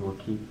 says, you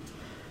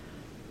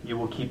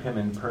will keep him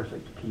in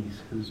perfect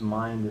peace, whose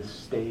mind is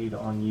stayed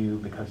on you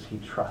because he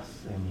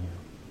trusts in you.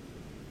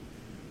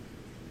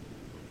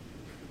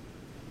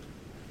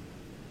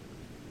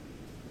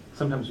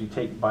 Sometimes we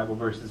take Bible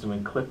verses and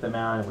we clip them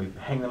out and we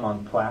hang them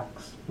on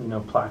plaques,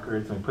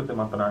 placards, and we put them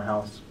up in our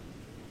house.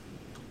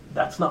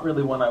 That's not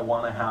really one I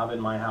want to have in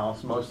my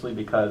house, mostly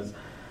because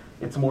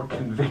it's more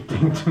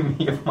convicting to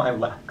me of my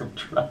lack of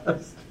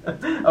trust.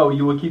 Oh,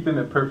 you will keep him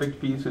in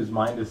perfect peace whose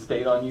mind is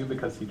stayed on you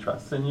because he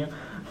trusts in you.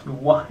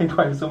 Why do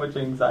I have so much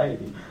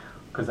anxiety?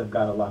 Because I've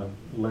got a lot of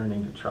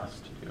learning to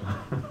trust you.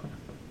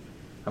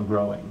 I'm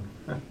growing.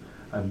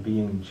 I'm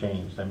being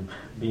changed. I'm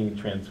being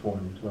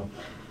transformed. Well,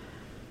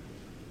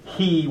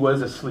 he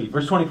was asleep.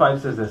 Verse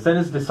 25 says this, then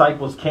his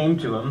disciples came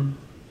to him,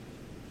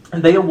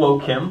 and they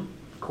awoke him,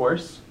 of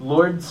course.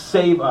 Lord,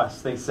 save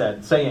us, they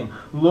said, saying,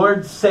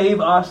 Lord, save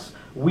us.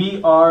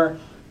 We are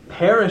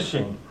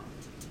perishing.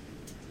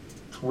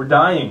 We're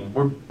dying.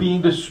 We're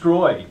being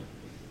destroyed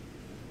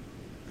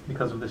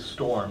because of this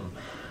storm.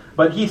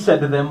 But he said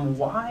to them,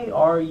 why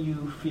are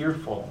you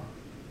fearful?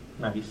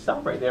 Now, if you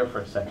stop right there for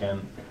a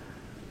second,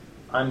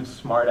 I'm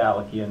smart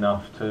alecky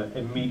enough to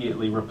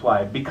immediately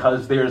reply,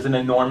 because there's an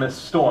enormous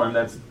storm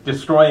that's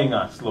destroying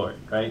us, Lord,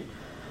 right?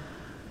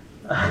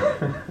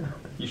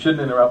 You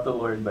shouldn't interrupt the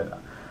Lord, but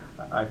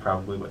I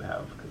probably would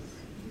have, because,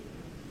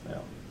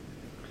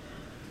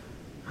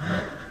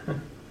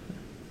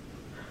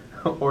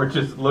 or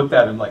just looked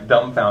at him like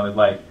dumbfounded,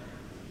 like,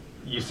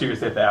 you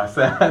seriously have to ask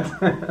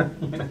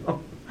that?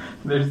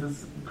 There's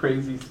this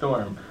crazy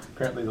storm.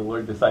 Apparently the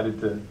Lord decided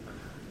to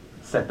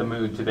set the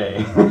mood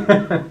today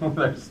with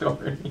our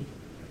story,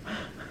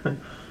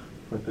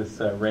 with this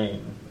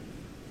rain.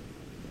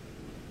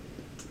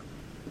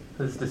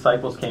 His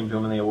disciples came to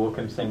him and they awoke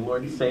him, saying,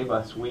 Lord, save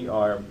us, we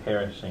are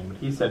perishing. But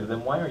he said to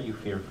them, why are you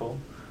fearful,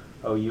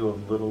 O you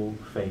of little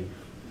faith?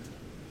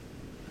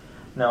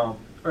 Now,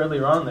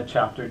 earlier on in the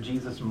chapter,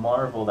 Jesus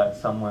marveled at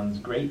someone's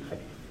great faith.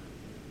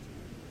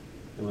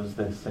 It was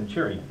the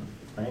centurion,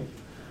 right?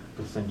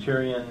 The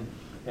centurion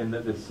in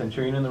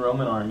the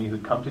Roman army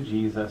who'd come to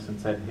Jesus and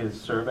said his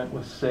servant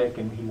was sick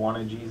and he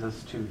wanted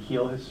Jesus to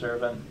heal his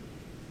servant.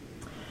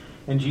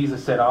 And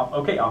Jesus said,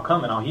 I'll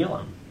come and I'll heal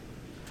him.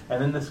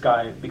 And then this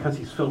guy, because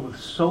he's filled with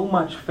so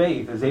much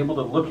faith, is able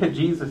to look at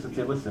Jesus and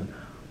say, listen,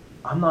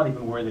 I'm not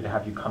even worthy to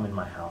have you come in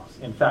my house.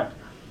 In fact,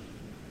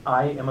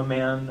 I am a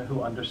man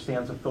who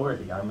understands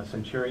authority. I'm a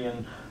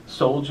centurion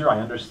soldier. I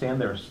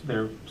understand there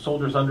are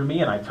soldiers under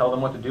me, and I tell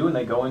them what to do, and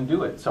they go and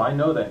do it. So I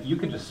know that you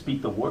can just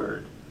speak the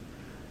word,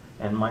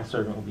 and my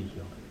servant will be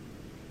healed.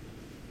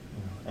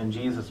 And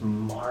Jesus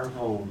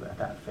marveled at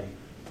that faith,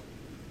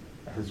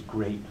 at his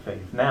great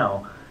faith.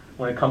 Now,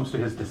 when it comes to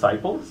his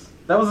disciples,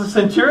 that was a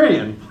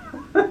centurion,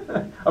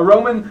 a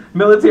Roman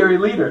military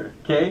leader,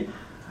 okay?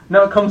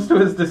 Now it comes to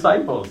his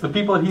disciples, the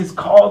people that he's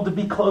called to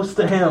be close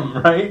to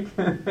him, right?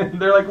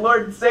 They're like,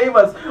 Lord, save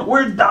us.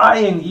 We're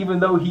dying,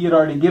 even though he had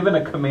already given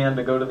a command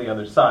to go to the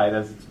other side,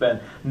 as it's been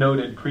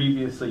noted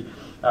previously,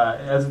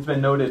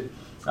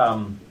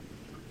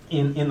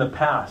 in the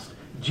past.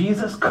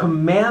 Jesus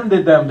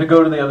commanded them to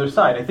go to the other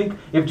side. I think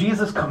if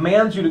Jesus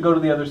commands you to go to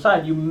the other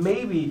side, you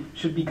maybe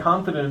should be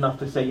confident enough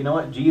to say, you know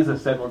what,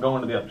 Jesus said we're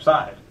going to the other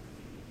side.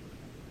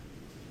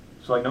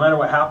 So no matter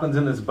what happens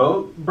in this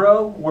boat,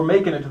 bro, we're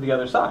making it to the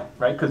other side,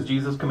 right? Because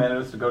Jesus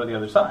commanded us to go to the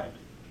other side.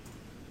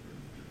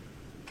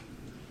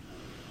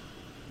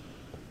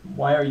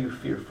 Why are you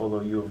fearful, O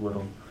you of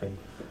little faith?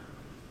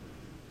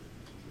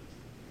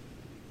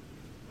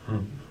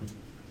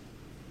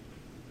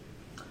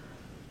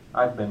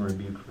 I've been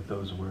rebuked with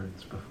those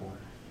words before.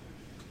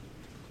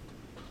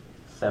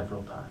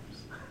 Several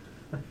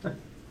times.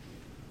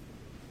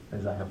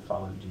 As I have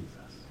followed Jesus.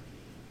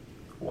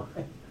 Why?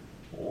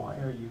 Why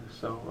are you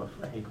so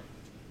afraid?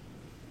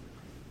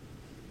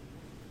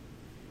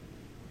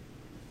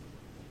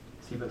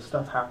 See, but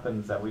stuff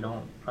happens that we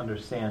don't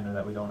understand or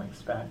that we don't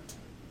expect.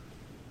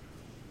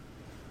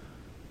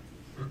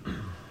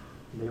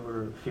 They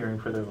were fearing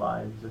for their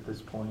lives at this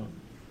point.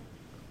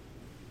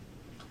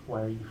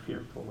 Why are you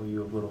fearful, O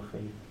you of little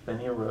faith? Then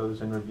he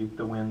arose and rebuked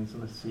the winds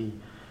and the sea,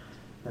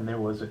 and there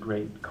was a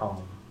great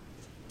calm.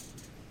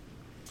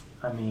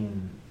 I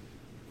mean,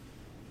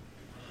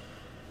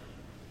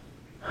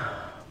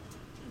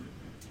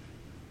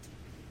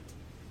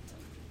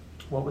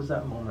 what was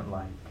that moment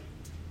like?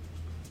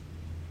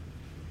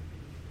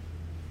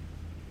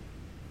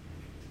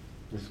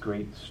 This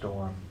great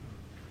storm.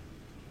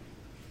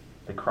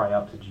 They cry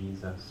out to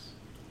Jesus.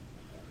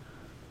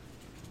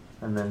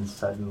 And then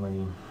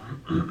suddenly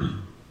it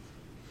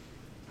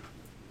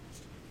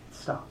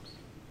stops.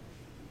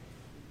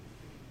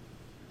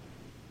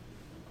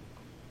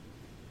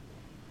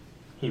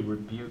 He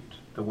rebuked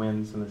the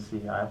winds and the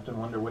sea. I often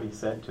wonder what he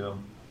said to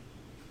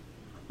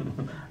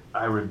them.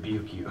 I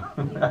rebuke you.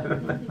 I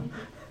don't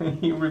know.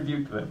 He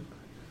rebuked them.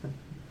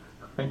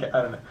 Like,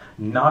 I don't know.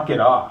 Knock it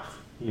off.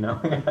 You know.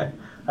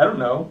 I don't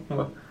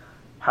know.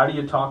 How do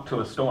you talk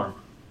to a storm?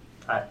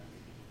 I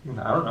don't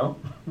know.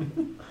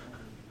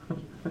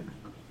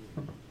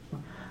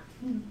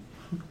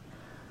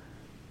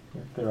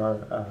 There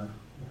are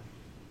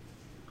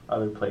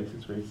other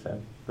places where he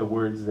said the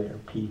words there,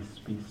 peace,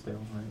 be still,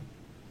 right?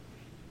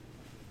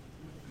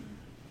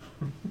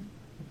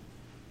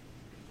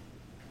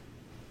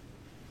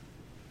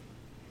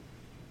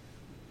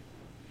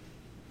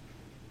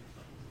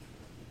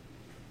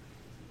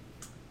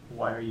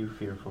 Why are you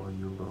fearful,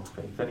 you little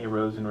faith? Then he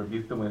arose and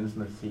rebuked the winds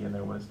and the sea, and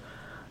there was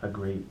a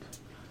great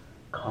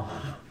calm.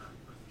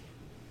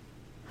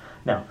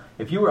 Now,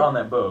 if you were on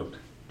that boat,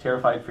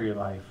 terrified for your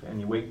life, and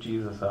you wake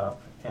Jesus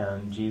up,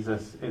 and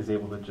Jesus is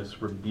able to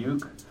just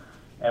rebuke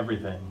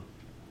everything,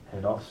 and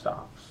it all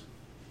stops,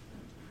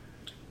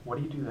 what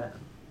do you do then?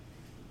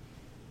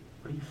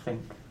 What do you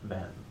think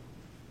then?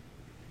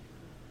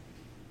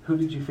 Who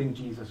did you think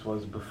Jesus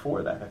was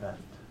before that event?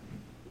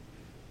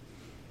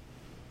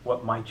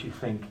 What might you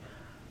think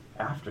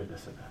after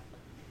this event?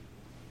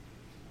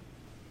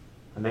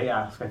 And they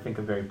ask, I think,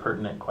 a very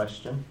pertinent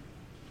question.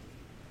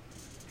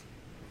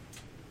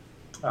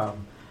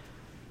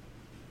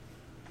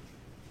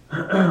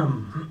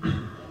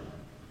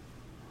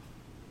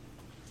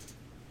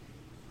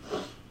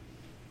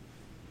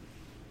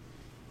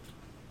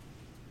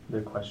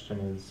 Their question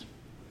is,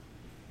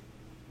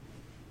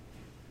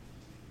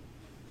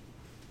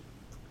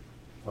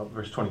 well,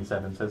 verse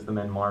 27 says, the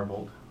men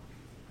marveled,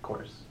 of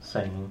course,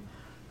 saying,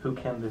 who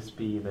can this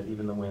be that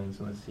even the winds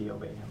and the sea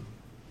obey him?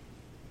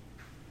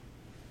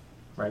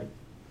 Right?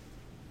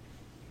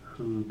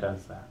 Who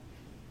does that?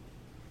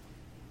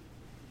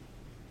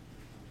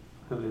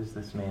 Who is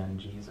this man,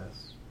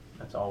 Jesus?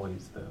 That's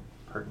always the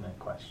pertinent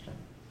question.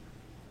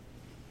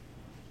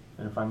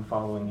 And if I'm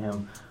following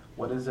him,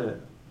 what is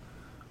it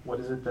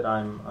that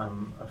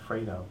I'm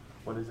afraid of?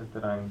 What is it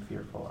that I'm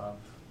fearful of?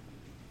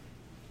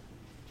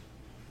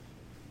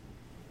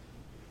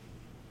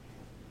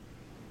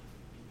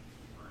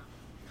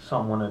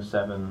 Psalm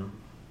 107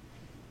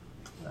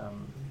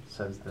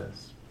 says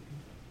this.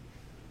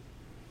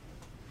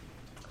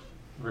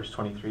 Verse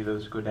 23,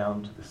 those who go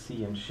down to the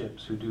sea in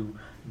ships, who do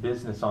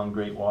business on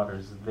great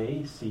waters,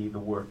 they see the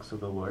works of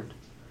the Lord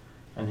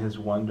and his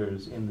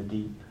wonders in the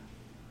deep.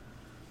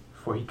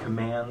 For he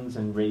commands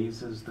and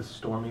raises the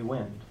stormy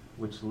wind,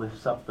 which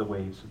lifts up the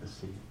waves of the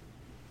sea.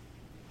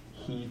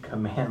 He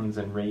commands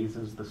and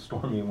raises the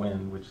stormy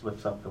wind, which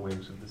lifts up the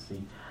waves of the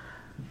sea.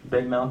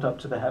 They mount up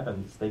to the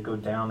heavens. They go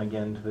down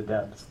again to the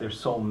depths. Their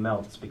soul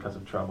melts because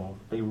of trouble.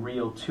 They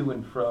reel to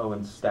and fro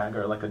and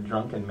stagger like a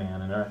drunken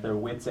man and are at their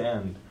wits'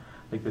 end.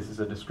 I think this is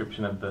a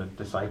description of the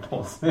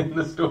disciples in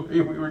the story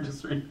we were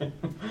just reading.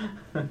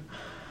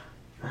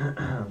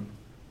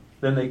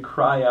 Then they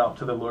cry out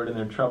to the Lord in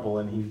their trouble,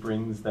 and he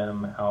brings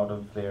them out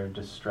of their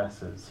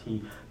distresses.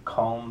 He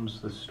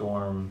calms the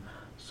storm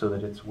so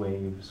that its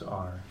waves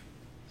are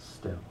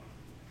still.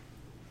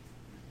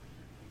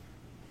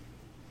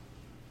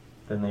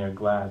 Then they are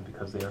glad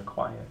because they are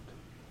quiet.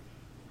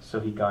 So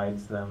he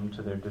guides them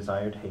to their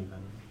desired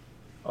haven.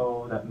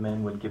 Oh, that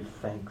men would give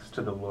thanks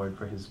to the Lord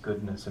for his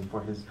goodness and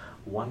for his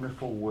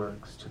wonderful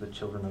works to the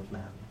children of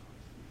men.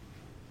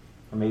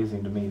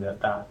 Amazing to me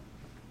that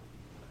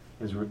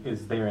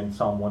is there in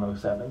Psalm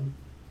 107.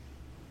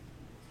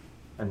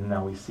 And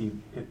now we see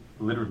it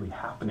literally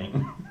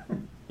happening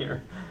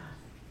here.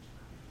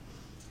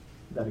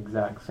 That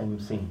exact same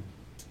scene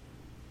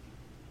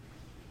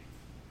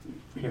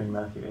here in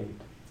Matthew 8.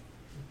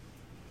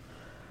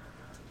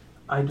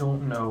 I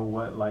don't know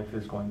what life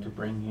is going to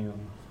bring you.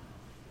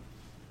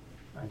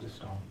 I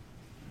just don't.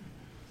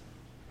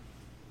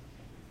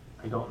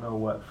 I don't know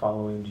what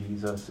following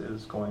Jesus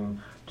is going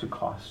to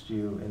cost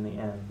you in the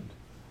end.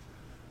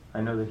 I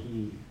know that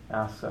he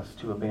asks us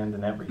to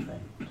abandon everything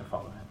to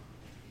follow him.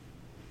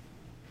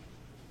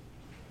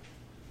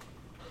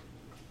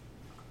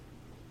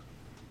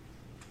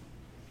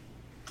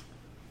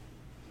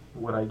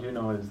 What I do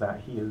know is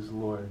that he is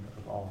Lord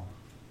of all.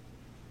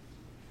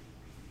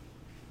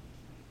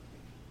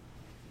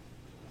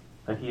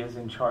 That he is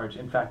in charge.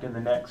 In fact, in the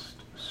next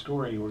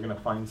story, we're going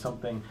to find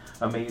something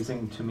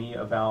amazing to me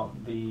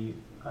about the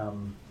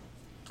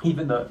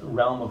even the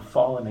realm of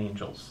fallen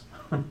angels,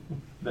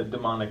 the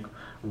demonic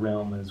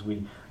realm, as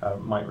we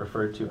might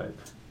refer to it.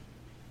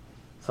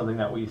 Something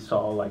that we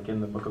saw, like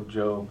in the book of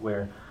Job,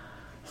 where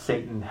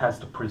Satan has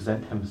to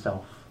present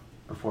himself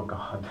before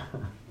God,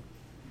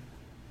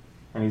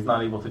 and he's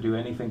not able to do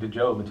anything to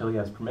Job until he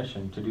has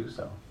permission to do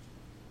so.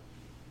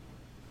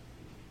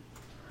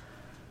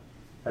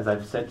 As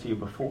I've said to you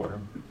before,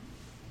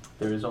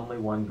 there is only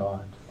one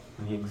God.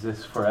 And he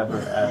exists forever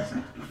as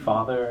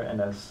Father and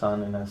as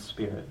Son and as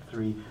Spirit,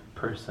 three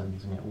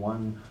persons and yet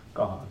one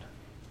God.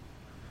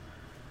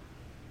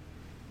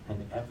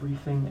 And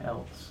everything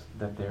else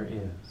that there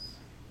is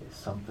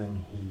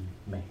something he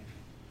made.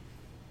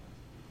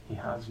 He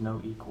has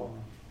no equal.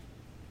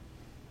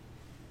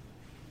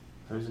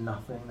 There's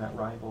nothing that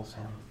rivals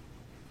him.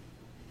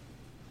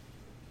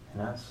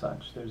 And as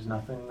such, there's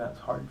nothing that's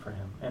hard for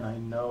him. And I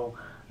know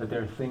that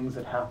there are things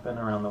that happen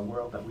around the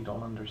world that we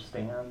don't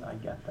understand. I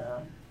get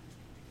that.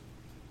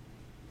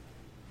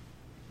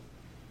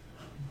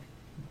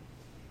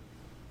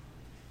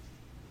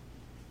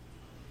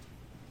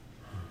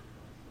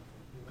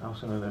 I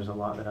also know there's a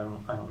lot that I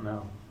don't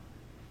know.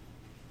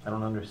 I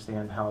don't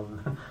understand how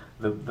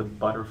the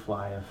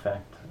butterfly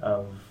effect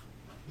of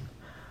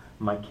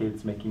my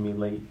kids making me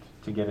late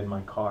to get in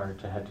my car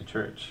to head to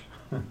church.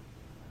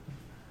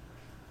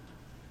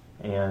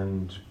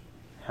 And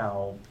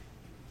how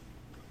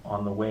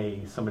on the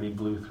way somebody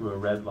blew through a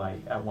red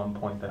light at one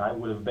point that I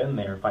would have been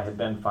there if I had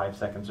been 5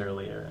 seconds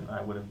earlier, and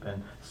I would have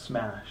been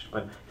smashed.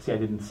 But see, I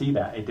didn't see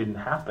that. It didn't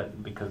happen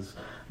because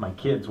my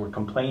kids were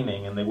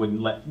complaining and they wouldn't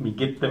let me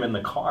get them in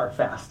the car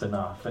fast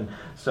enough. And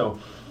so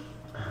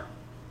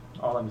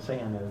all I'm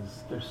saying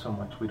is there's so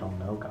much we don't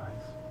know,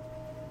 guys,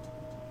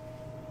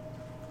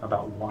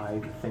 about why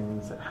the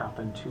things that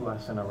happen to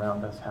us and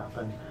around us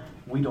happen.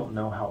 We don't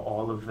know how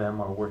all of them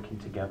are working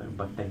together,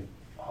 but they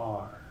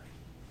are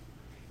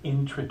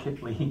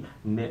intricately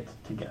knit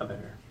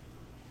together,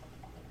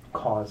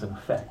 cause and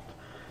effect,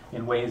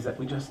 in ways that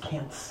we just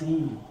can't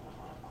see.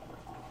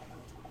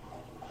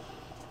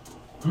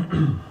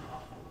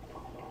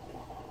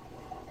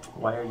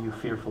 Why are you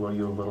fearful, O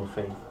you of little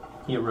faith?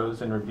 He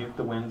arose and rebuked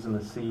the winds and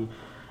the sea,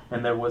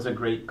 and there was a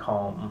great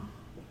calm.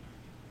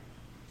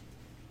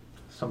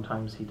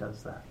 Sometimes he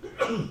does that.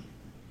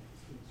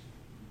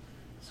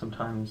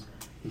 Sometimes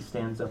he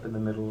stands up in the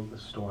middle of the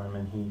storm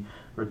and he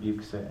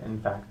rebukes it. In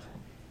fact,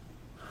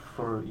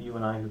 for you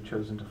and I who've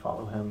chosen to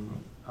follow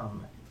him,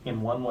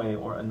 in one way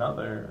or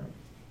another,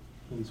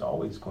 he's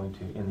always going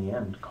to, in the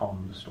end,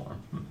 calm the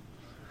storm.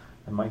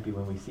 It might be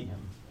when we see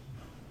him.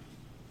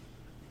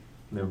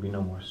 There will be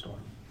no more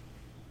storm.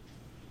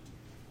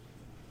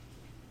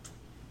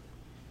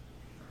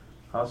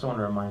 I also want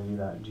to remind you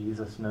that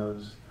Jesus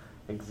knows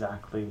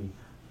exactly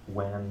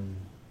when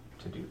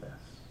to do this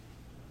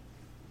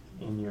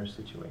in your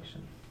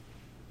situation.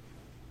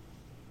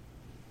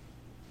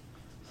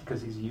 It's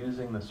because he's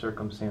using the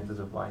circumstances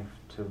of life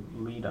to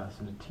lead us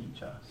and to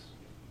teach us,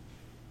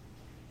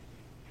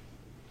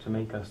 to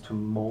make us, to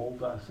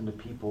mold us into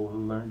people who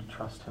learn to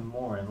trust him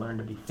more and learn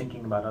to be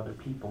thinking about other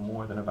people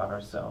more than about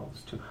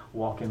ourselves, to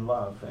walk in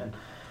love. And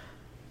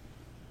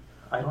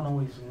I don't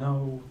always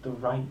know the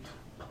right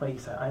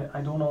place.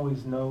 I don't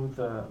always know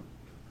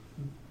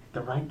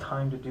the right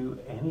time to do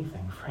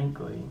anything,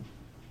 frankly.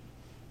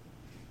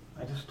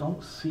 I just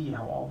don't see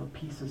how all the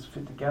pieces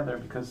fit together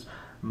because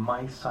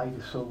my sight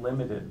is so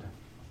limited.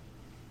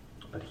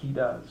 But he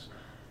does.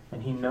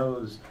 And he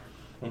knows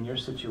in your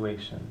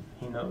situation,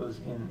 he knows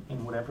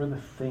in whatever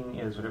the thing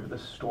is, whatever the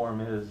storm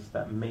is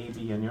that may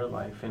be in your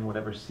life, in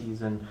whatever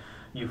season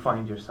you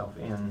find yourself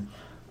in,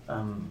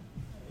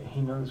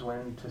 he knows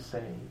when to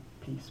say,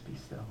 peace, be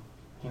still.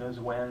 He knows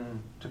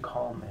when to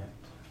calm it.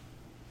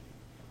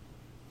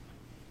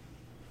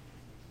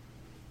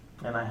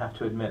 And I have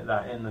to admit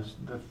that in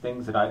the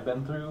things that I've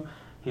been through,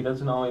 he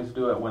doesn't always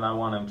do it when I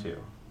want him to.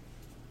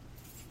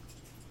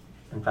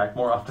 In fact,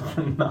 more often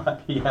than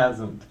not, he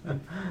hasn't.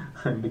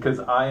 Because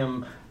I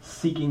am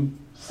seeking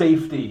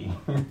safety.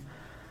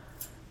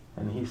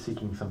 And he's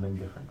seeking something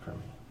different for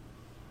me.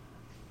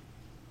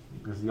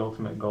 Because the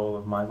ultimate goal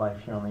of my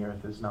life here on the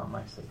earth is not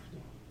my safety.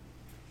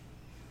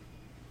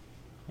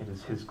 It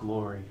is his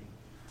glory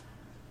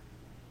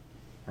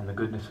and the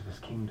goodness of his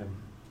kingdom.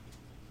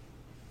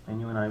 And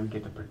you and I, we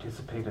get to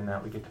participate in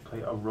that. We get to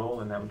play a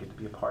role in that. We get to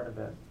be a part of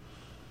it.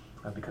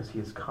 Because he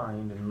is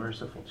kind and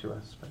merciful to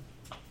us. But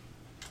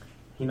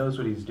he knows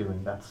what he's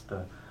doing. That's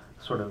the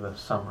sort of the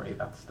summary.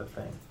 That's the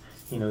thing.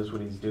 He knows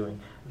what he's doing.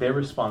 Their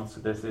response to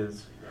this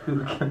is,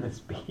 who can this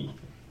be?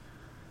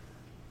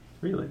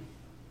 Really?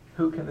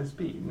 Who can this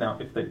be? Now,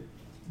 if they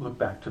look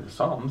back to the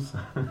Psalms,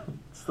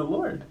 it's the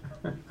Lord.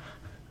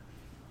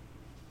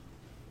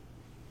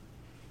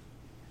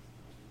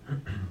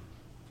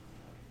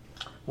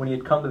 When he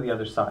had come to the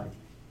other side,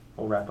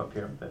 we'll wrap up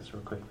here with this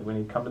real quickly. When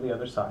he had come to the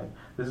other side,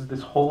 this is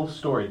this whole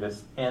story,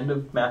 this end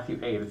of Matthew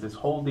 8, it's this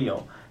whole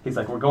deal. He's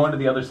like, we're going to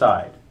the other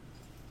side.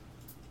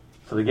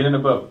 So they get in a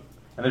boat,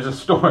 and there's a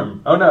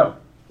storm. Oh no,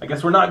 I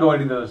guess we're not going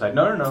to the other side.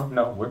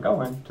 No, we're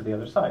going to the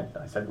other side.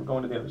 I said we're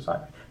going to the other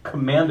side. I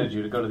commanded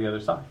you to go to the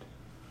other side.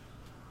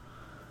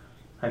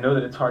 I know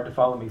that it's hard to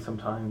follow me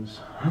sometimes.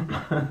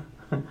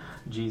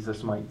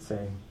 Jesus might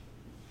say.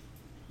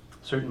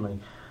 Certainly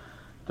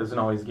doesn't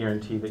always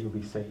guarantee that you'll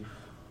be safe.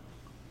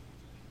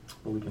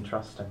 But we can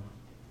trust him.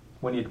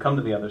 When he had come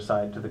to the other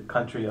side, to the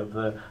country of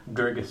the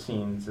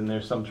Gergesenes, and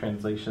there's some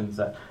translations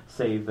that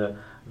say the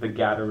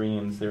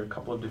Gadarenes. There are a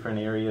couple of different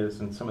areas,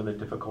 and some of the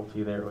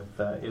difficulty there with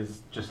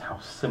is just how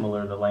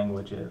similar the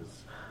language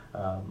is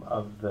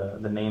of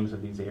the names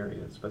of these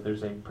areas. But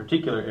there's a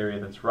particular area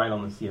that's right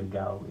on the Sea of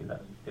Galilee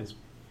that is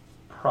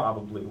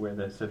probably where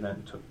this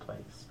event took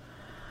place.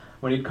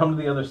 When he had come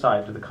to the other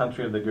side, to the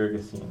country of the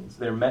Gergesenes,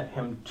 there met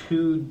him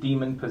 2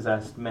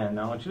 demon-possessed men.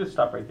 Now I want you to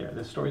stop right there.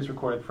 This story is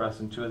recorded for us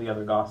in 2 of the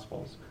other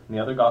Gospels. And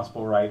the other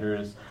Gospel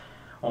writers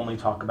only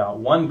talk about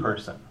 1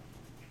 person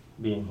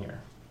being here.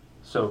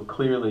 So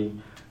clearly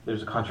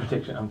there's a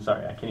contradiction. I'm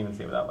sorry, I can't even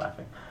say it without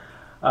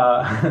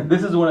laughing.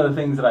 This is one of the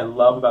things that I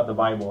love about the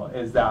Bible,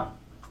 is that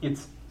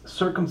it's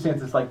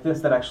circumstances like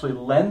this that actually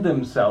lend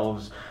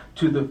themselves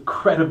to the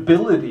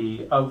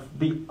credibility of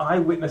the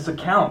eyewitness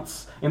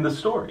accounts in the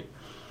story.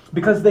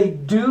 Because they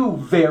do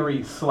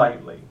vary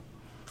slightly.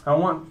 I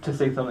want to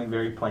say something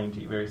very plain to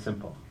you, very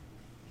simple.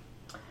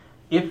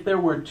 If there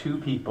were 2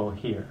 people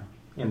here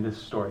in this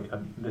story,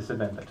 of this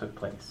event that took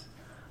place,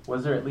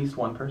 was there at least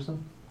 1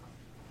 person?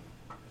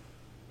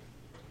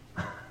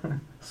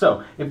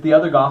 So, if the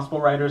other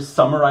gospel writers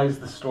summarize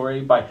the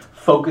story by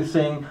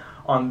focusing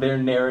on their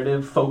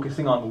narrative,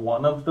 focusing on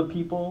one of the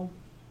people,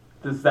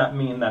 does that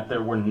mean that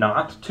there were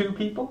not 2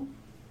 people?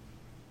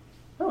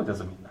 No, it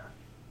doesn't mean that.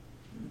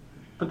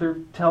 But they're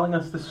telling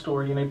us the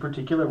story in a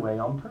particular way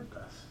on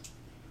purpose.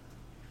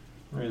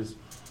 There is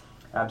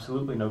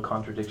absolutely no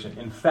contradiction.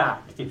 In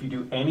fact, if you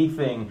do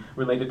anything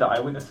related to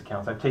eyewitness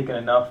accounts, I've taken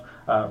enough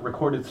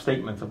recorded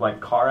statements of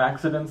like car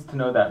accidents to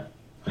know that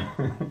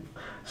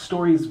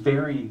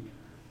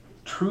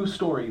true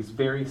stories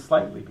vary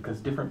slightly because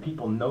different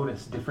people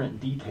notice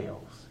different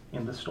details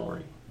in the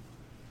story.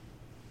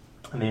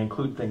 And they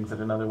include things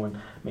that another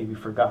one maybe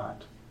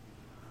forgot.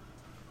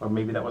 Or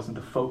maybe that wasn't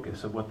the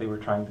focus of what they were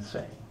trying to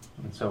say.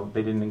 And so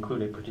they didn't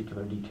include a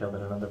particular detail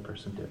that another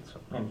person did. So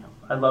anyhow,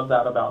 I love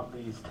that about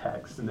these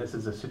texts, and this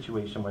is a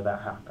situation where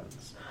that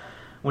happens.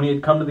 When he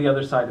had come to the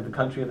other side of the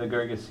country of the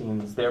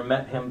Gergesenes, there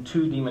met him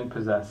 2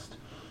 demon-possessed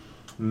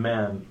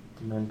men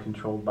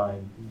controlled by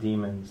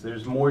demons.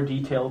 There's more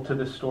detail to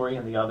this story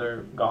in the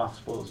other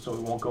Gospels, so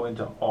we won't go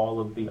into all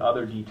of the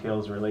other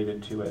details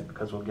related to it,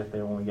 because we'll get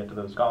there when we get to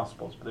those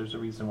Gospels. But there's a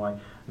reason why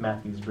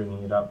Matthew's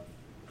bringing it up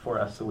for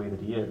us the way that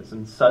he is.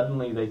 And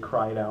suddenly they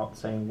cried out,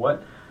 saying,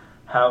 "What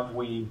have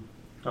we..."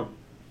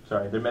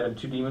 There met him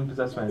 2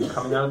 demon-possessed men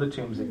coming out of the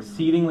tombs,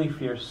 exceedingly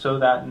fierce, so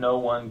that no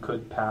one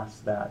could pass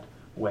that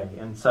way.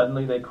 And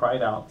suddenly they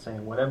cried out,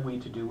 saying, "What have we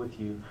to do with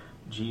you,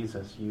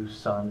 Jesus, you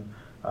Son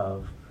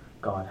of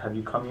God? Have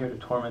you come here to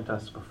torment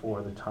us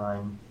before the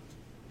time?"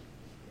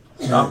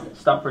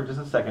 Stop for just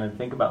a second and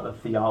think about the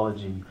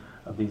theology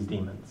of these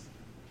demons.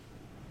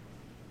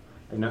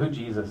 They know who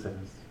Jesus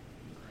is.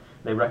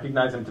 They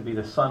recognize him to be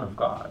the Son of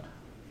God.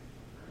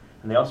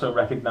 And they also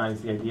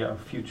recognize the idea of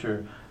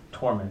future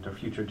torment or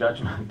future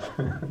judgment.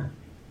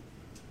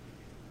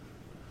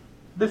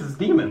 This is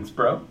demons,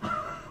 bro.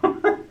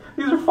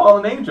 These are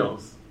fallen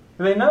angels.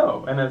 They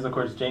know. And as, of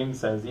course, James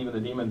says, even the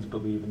demons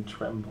believe and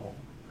tremble.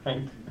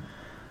 Right?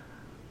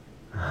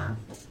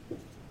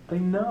 They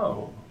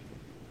know.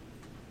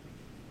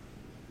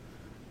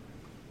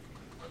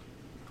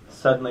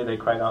 Suddenly they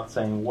cried out,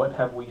 saying, "What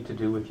have we to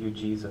do with you,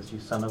 Jesus, you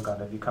Son of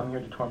God? Have you come here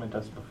to torment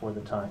us before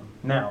the time?"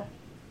 Now,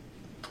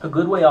 a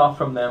good way off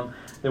from them,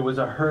 there was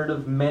a herd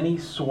of many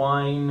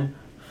swine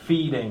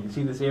feeding.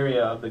 See this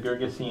area of the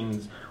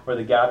Gergesenes or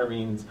the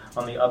Gadarenes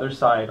on the other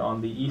side,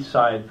 on the east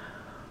side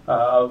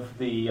of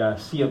the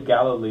Sea of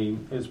Galilee,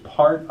 is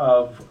part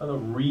of a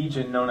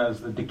region known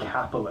as the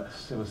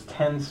Decapolis. It was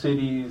 10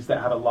 cities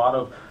that had a lot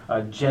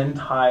of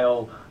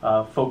Gentile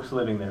folks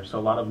living there. So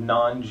a lot of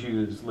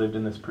non-Jews lived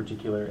in this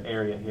particular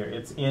area here.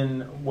 It's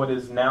in what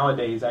is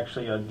nowadays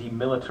actually a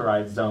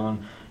demilitarized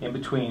zone in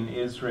between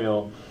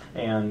Israel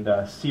and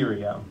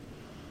Syria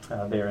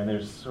there. And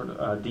there's sort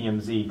of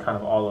DMZ kind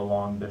of all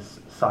along this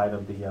side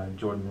of the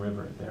Jordan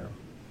River there,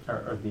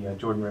 or the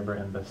Jordan River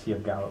and the Sea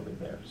of Galilee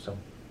there. So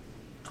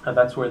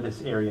that's where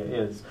this area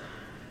is.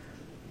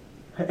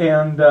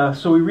 And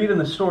so we read in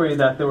the story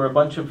that there were a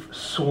bunch of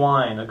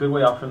swine. A good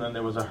way off from them,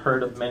 there was a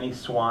herd of many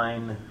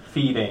swine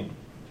feeding.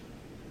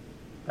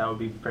 That would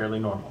be fairly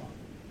normal.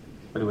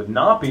 But it would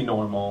not be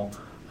normal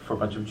for a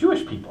bunch of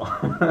Jewish people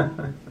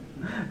to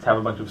have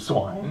a bunch of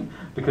swine,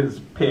 because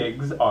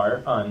pigs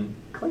are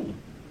unclean.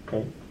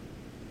 Okay?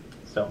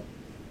 So,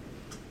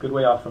 good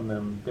way off from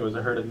them, there was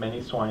a herd of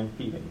many swine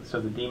feeding.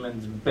 So the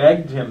demons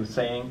begged him,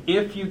 saying,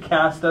 "If you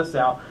cast us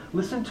out..."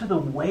 Listen to the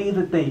way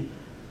that they...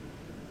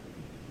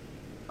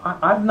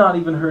 I've not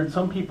even heard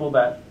some people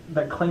that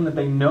claim that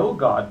they know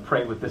God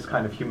pray with this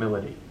kind of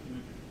humility.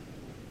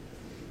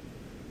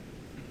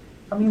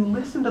 I mean,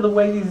 listen to the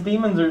way these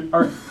demons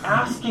are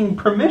asking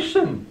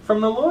permission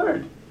from the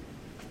Lord.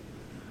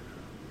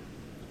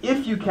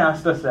 "If you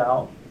cast us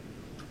out,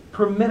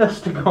 permit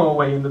us to go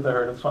away into the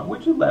herd of swine."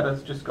 Would you let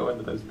us just go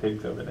into those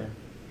pigs over there?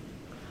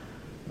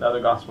 The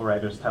other gospel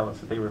writers tell us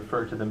that they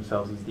refer to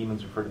themselves, as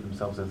demons refer to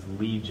themselves as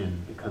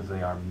legion, because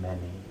they are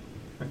many.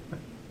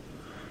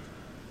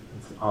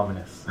 It's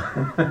ominous.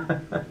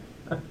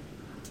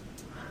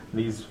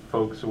 These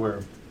folks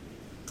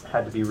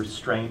had to be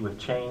restrained with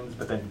chains,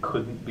 but then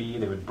couldn't be.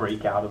 They would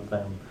break out of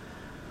them.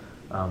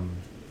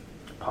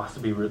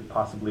 Possibly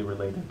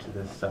related to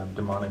this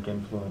demonic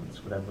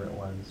influence, whatever it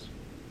was.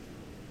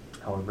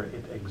 However,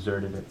 it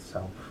exerted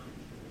itself.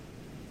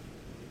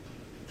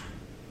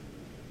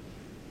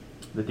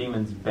 The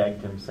demons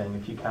begged him, saying,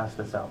 "If you cast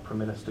us out,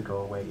 permit us to go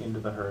away into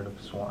the herd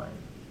of swine."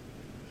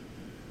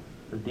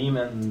 The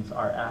demons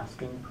are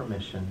asking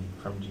permission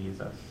from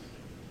Jesus.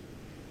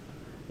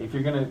 If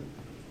you're going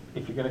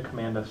to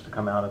command us to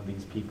come out of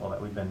these people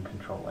that we've been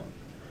controlling,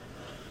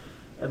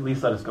 at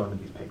least let us go into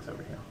these pigs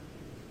over here.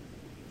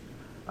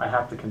 I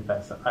have to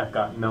confess that I've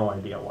got no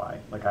idea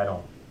why. I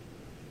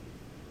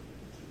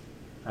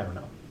don't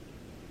know.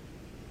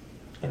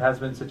 It has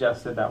been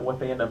suggested that what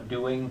they end up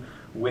doing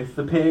with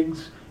the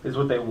pigs is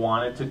what they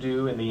wanted to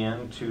do in the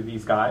end to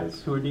these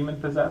guys who are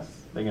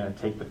demon-possessed. They're going to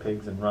take the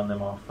pigs and run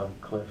them off a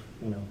cliff,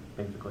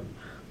 basically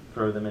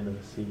throw them into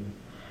the sea.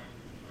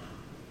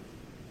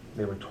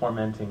 They were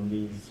tormenting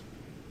these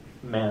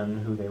men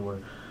who they were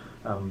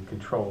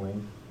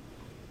controlling.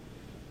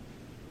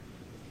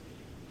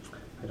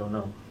 I don't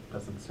know. It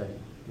doesn't say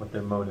what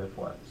their motive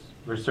was.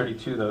 Verse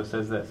 32, though,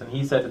 says this, "And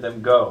he said to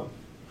them, 'Go.'"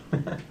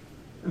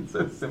 It's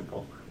so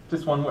simple.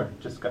 Just one word,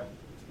 just go.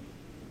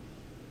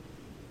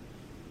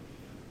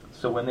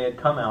 "So when they had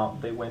come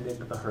out, they went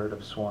into the herd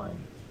of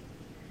swine."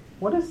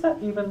 What is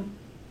that even?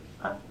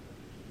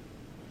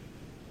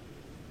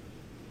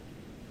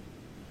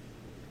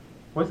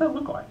 What does that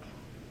look like?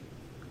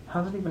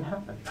 How does it even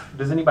happen?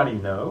 Does anybody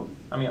know?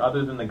 I mean,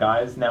 other than the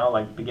guys now,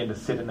 begin to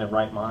sit in their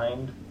right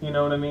mind. You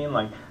know what I mean?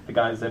 The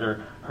guys that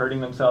are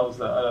hurting themselves,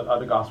 the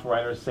other gospel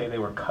writers say they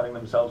were cutting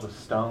themselves with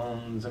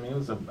stones. I mean, it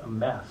was a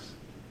mess.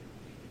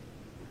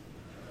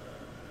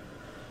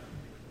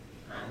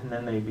 And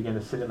then they begin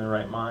to sit in their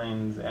right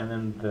minds, and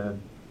then the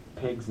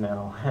pigs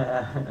now.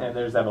 And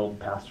there's that old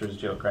pastor's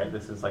joke, right?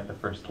 This is the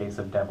first case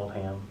of deviled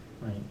ham,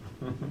 right?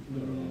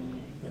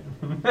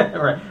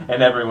 Right.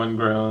 And everyone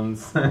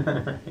groans.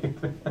 Right.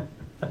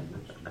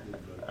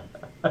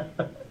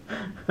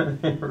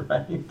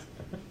 Right.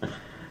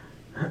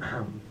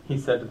 He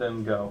said to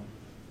them, "Go."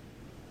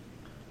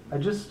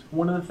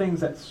 One of the things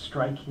that's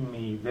striking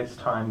me this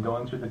time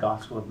going through the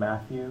Gospel of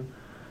Matthew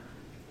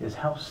is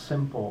how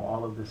simple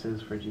all of this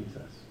is for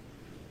Jesus.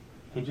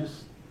 He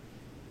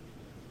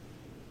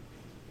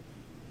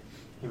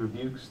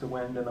rebukes the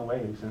wind and the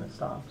waves, and it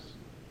stops.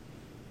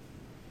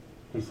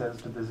 He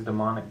says to these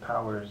demonic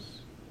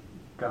powers,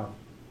 "Go,"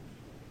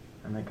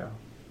 and they go.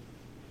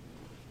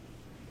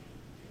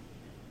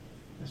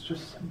 It's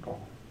just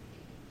simple.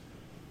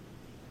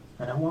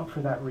 And I want for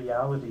that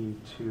reality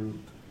to,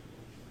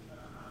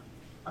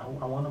 I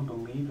want to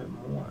believe it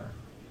more.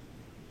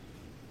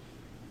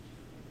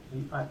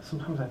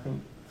 Sometimes I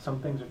think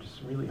some things are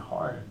just really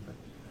hard, but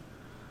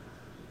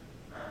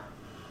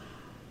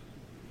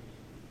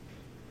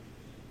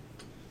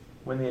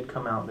when they had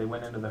come out, they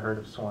went into the herd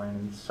of swine,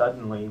 and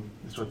suddenly,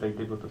 this is what they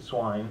did with the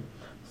swine,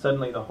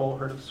 suddenly the whole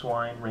herd of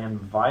swine ran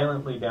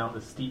violently down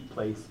the steep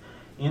place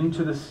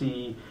into the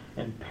sea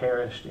and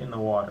perished in the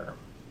water.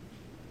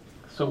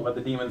 So what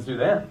the demons do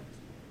then?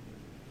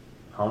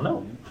 Oh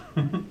no.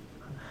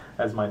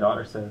 As my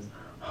daughter says,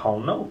 oh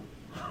no.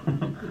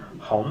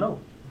 Oh no.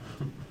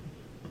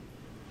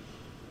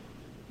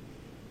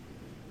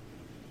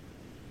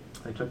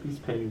 They took these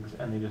pigs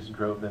and they just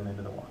drove them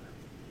into the water.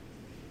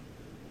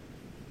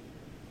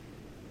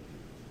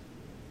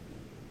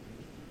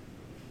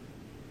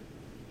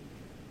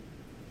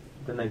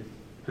 Then they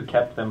who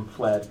kept them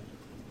fled.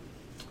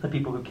 The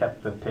people who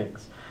kept the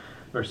pigs.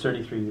 Verse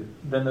 33,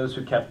 then those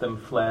who kept them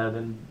fled,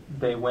 and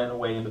they went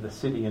away into the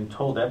city and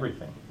told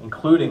everything,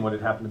 including what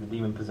had happened to the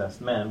demon-possessed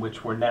men,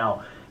 which were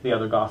now, the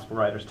other gospel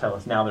writers tell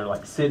us, now they're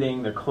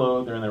sitting, they're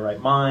clothed, they're in their right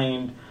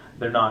mind,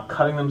 they're not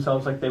cutting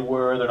themselves like they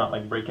were, they're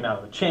not breaking out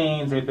of the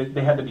chains,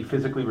 they had to be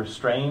physically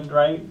restrained,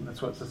 right?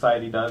 That's what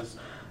society does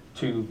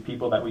to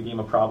people that we deem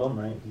a problem,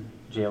 right?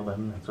 Jail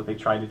them, that's what they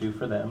tried to do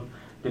for them.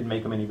 Didn't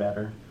make them any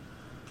better.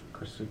 Of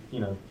course,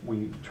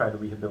 we try to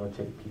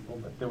rehabilitate people,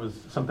 but there was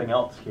something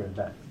else here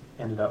that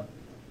ended up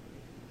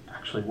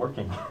actually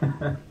working.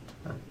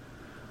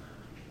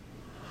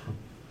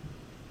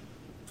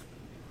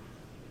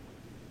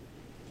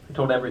 He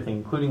told everything,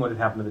 including what had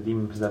happened to the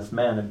demon-possessed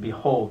men, and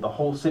behold, the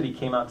whole city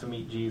came out to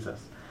meet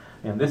Jesus.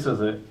 And this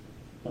was a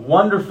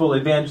wonderful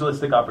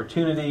evangelistic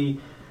opportunity.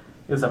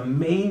 It was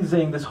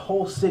amazing. This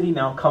whole city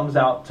now comes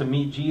out to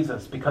meet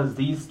Jesus because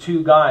these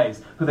two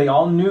guys, who they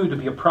all knew to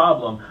be a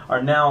problem,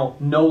 are now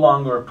no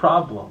longer a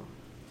problem.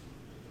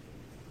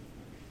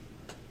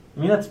 I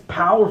mean, that's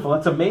powerful.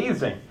 That's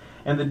amazing.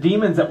 And the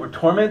demons that were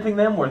tormenting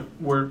them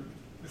were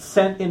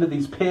sent into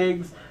these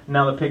pigs.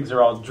 Now the pigs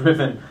are all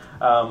driven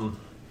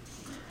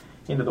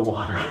into the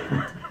water.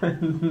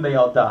 And they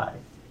all die.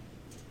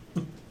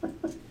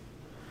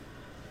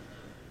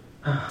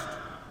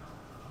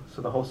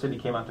 So the whole city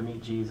came out to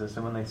meet Jesus,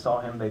 and when they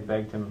saw him, they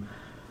begged him.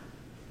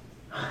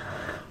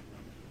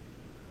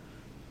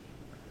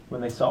 When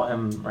they saw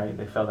him, right,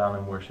 they fell down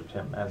and worshipped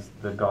him as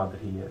the God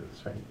that he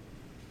is, right?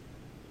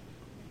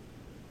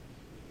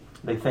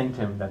 They thanked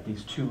him that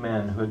these two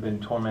men who had been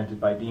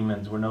tormented by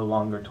demons were no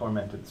longer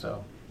tormented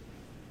so.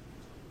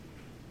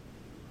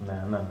 No,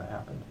 none of that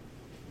happened.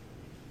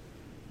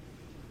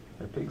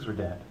 Their pigs were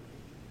dead.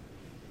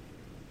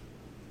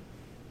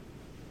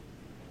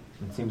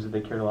 It seems that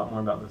they cared a lot more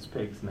about those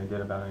pigs than they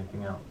did about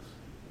anything else.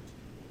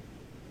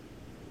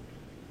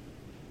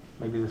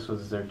 Maybe this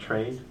was their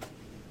trade.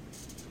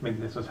 Maybe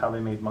this was how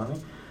they made money.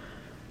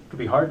 It could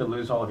be hard to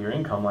lose all of your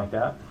income like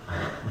that.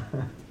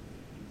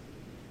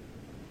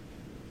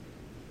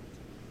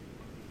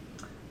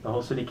 The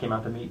whole city came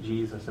out to meet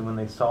Jesus, and when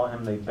they saw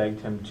him, they begged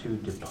him to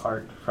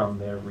depart from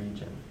their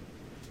region.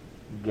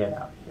 Get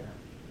out here.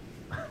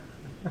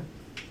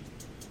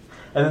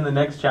 And then the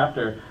next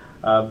chapter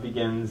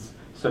begins,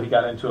 so he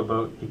got into a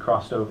boat, he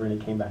crossed over, and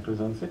he came back to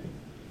his own city.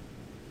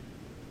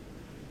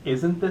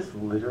 Isn't this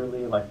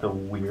literally like the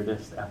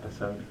weirdest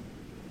episode?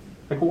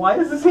 Like, why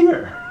is this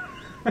here?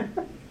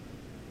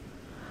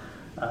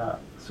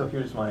 So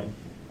here's I'm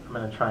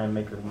going to try and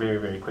make a very,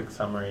 very quick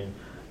summary.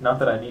 Not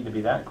that I need to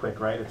be that quick,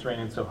 right? It's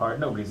raining so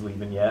hard, nobody's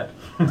leaving yet.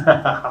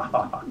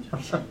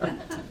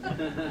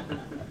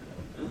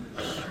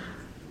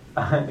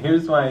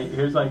 Here's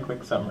my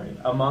quick summary.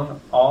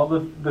 Among all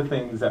the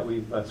things that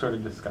we've sort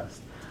of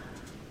discussed,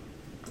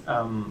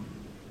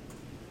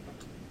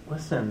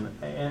 listen,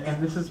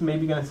 and this is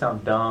maybe going to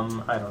sound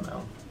dumb, I don't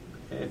know.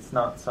 It's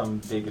not some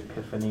big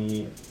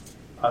epiphany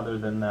other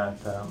than that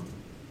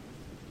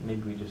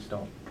maybe we just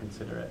don't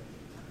consider it.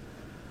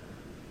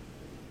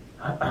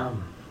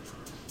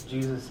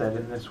 Jesus said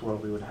in this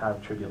world we would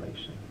have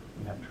tribulation,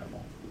 we'd have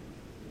trouble.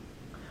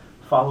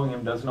 Following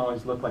him doesn't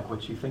always look like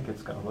what you think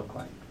it's going to look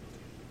like.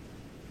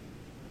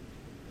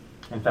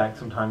 In fact,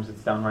 sometimes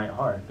it's downright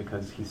hard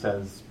because he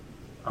says,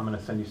 I'm going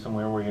to send you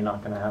somewhere where you're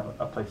not going to have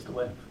a place to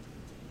live.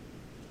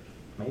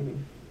 Maybe.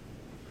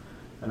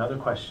 Another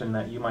question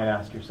that you might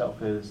ask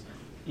yourself is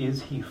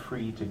he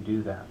free to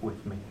do that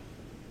with me?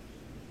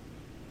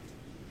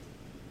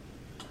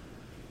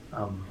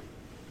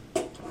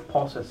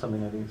 Paul says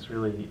something I think is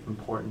really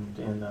important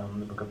in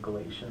the book of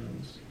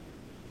Galatians.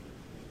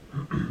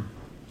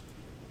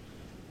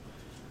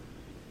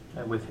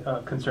 With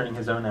concerning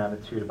his own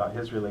attitude about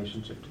his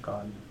relationship to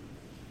God.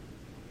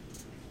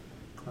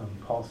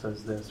 Paul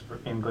says this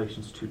in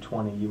Galatians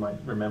 2:20, you might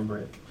remember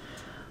it.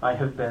 I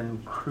have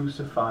been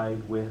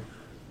crucified with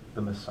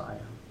the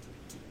Messiah.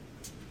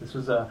 This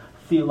was a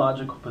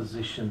theological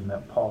position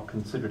that Paul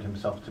considered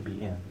himself to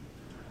be in.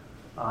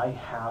 I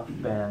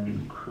have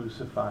been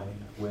crucified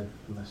with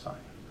the Messiah.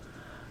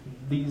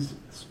 These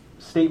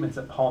statements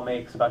that Paul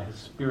makes about his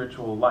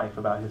spiritual life,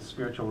 about his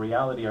spiritual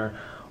reality, are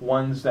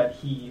ones that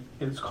he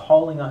is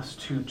calling us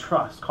to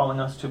trust, calling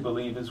us to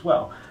believe as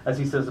well. As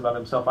he says about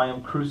himself, I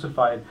am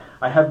crucified,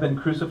 I have been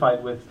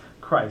crucified with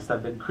Christ,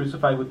 I've been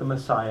crucified with the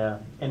Messiah.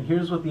 And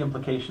here's what the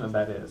implication of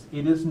that is.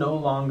 It is no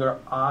longer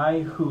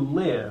I who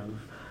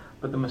live,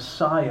 but the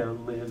Messiah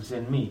lives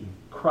in me.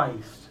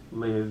 Christ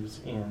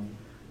lives in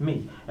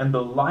me. And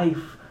the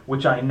life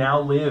which I now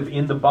live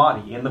in the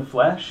body, in the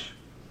flesh,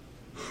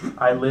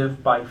 I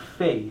live by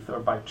faith or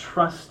by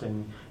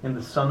trusting in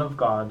the Son of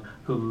God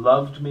who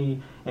loved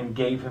me and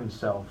gave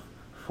himself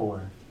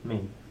for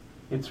me.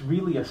 It's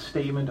really a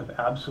statement of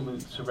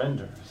absolute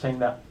surrender, saying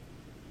that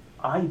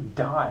I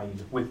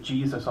died with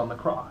Jesus on the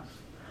cross.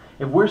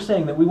 If we're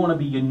saying that we want to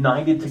be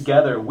united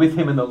together with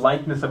him in the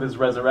likeness of his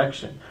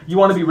resurrection, you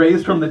want to be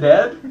raised from the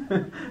dead?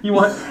 you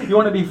want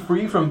to be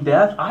free from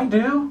death? I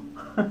do.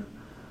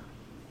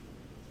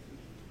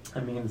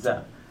 It means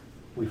that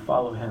we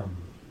follow him.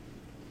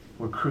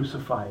 We're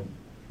crucified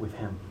with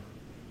him.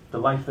 The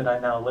life that I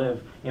now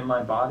live in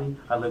my body,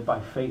 I live by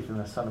faith in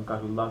the Son of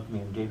God who loved me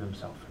and gave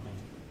himself for me.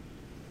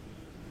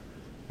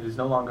 It is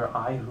no longer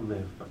I who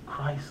live, but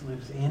Christ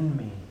lives in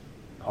me,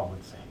 Paul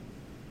would say.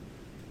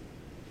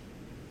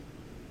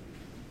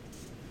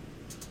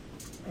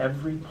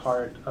 Every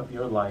part of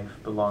your life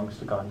belongs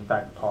to God. In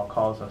fact, Paul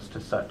calls us to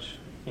such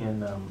in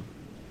the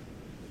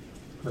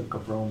book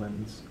of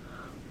Romans.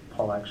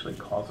 Paul actually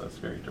calls us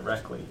very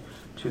directly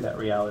to that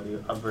reality,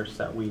 a verse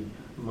that we,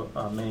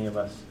 many of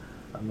us,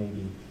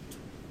 maybe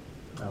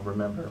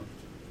remember.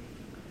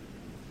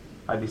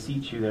 I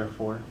beseech you,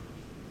 therefore,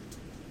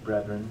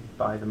 brethren,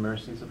 by the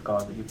mercies of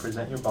God, that you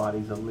present your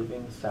bodies a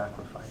living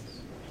sacrifice,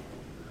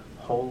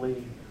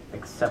 holy,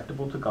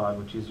 acceptable to God,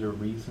 which is your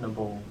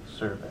reasonable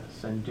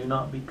service. And do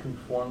not be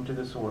conformed to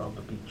this world,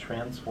 but be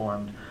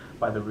transformed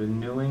by the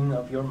renewing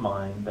of your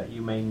mind, that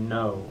you may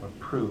know or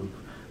prove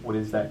what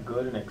is that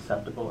good and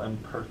acceptable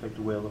and perfect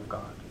will of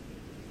God.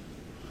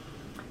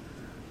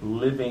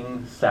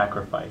 Living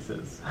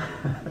sacrifices.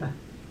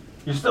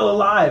 You're still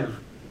alive.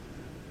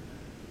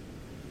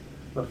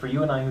 But for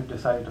you and I who've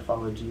decided to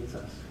follow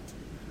Jesus,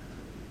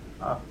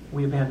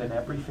 we abandon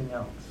everything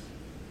else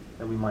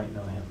that we might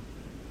know him.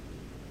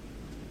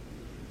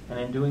 And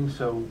in doing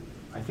so,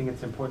 I think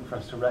it's important for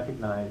us to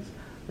recognize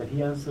that he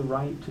has the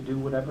right to do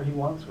whatever he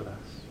wants with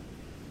us.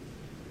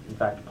 In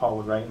fact, Paul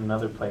would write in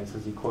another place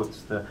as he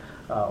quotes the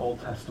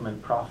Old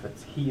Testament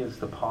prophets, he is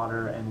the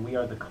potter and we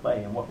are the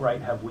clay. And what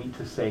right have we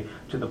to say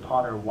to the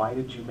potter, why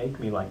did you make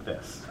me like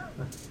this?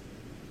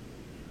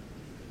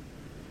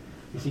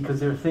 You see, because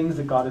there are things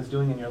that God is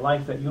doing in your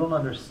life that you don't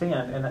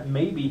understand and that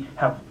maybe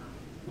have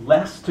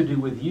less to do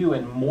with you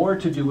and more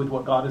to do with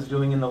what God is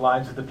doing in the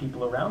lives of the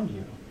people around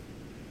you.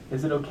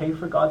 Is it okay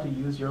for God to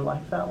use your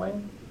life that way?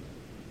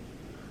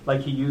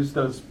 Like he used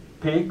those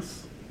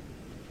pigs?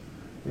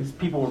 These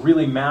people were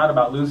really mad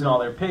about losing all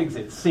their pigs,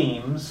 it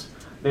seems.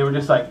 They were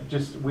just like,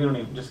 we don't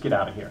even, just get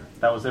out of here.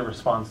 That was their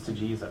response to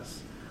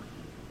Jesus.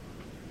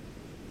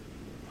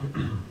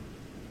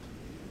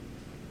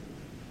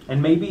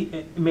 And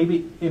maybe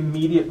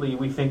immediately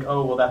we think,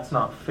 oh, well, that's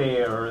not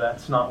fair, or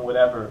that's not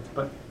whatever.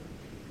 But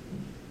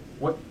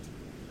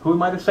who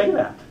am I to say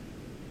that?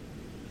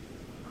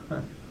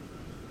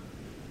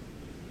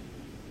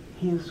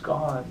 He is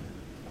God.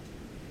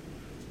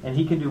 And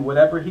he can do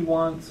whatever he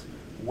wants,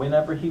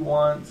 whenever he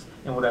wants,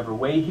 in whatever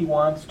way he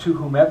wants, to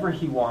whomever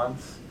he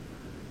wants,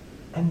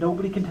 and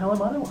nobody can tell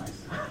him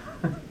otherwise.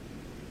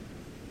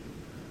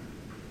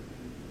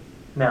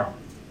 Now,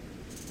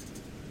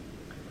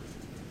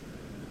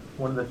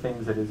 one of the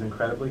things that is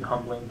incredibly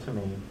humbling to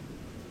me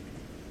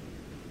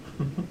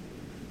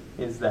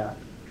is that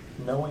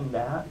knowing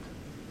that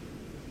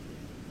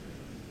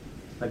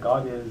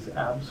God is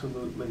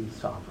absolutely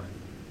sovereign.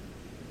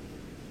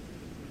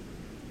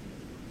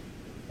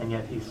 And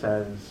yet he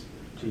says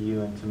to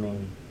you and to me,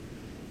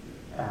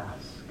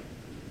 ask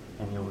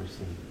and you'll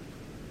receive.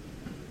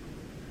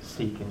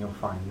 Seek and you'll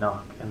find.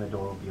 Knock and the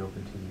door will be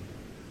open to you.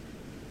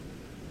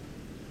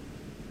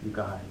 You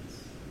guys,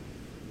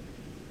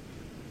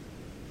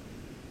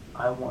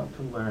 I want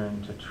to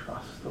learn to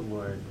trust the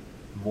Lord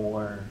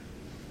more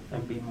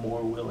and be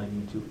more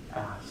willing to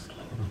ask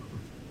him,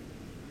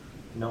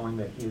 knowing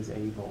that he is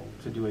able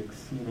to do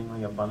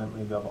exceedingly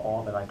abundantly above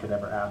all that I could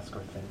ever ask or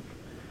think.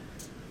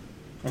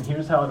 And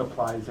here's how it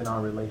applies in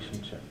our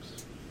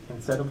relationships.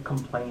 Instead of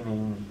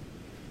complaining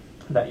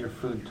that your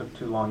food took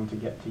too long to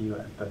get to you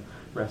at the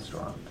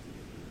restaurant,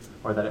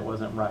 or that it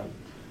wasn't right,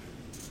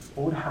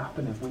 what would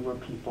happen if we were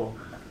people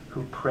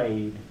who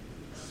prayed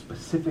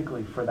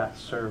specifically for that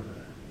server?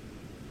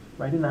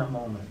 Right in that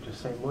moment,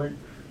 just say, Lord,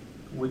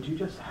 would you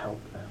just help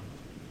them?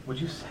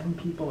 Would you send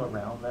people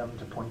around them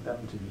to point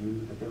them to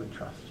you, that they would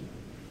trust you?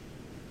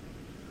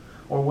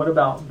 Or what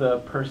about the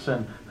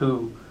person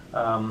who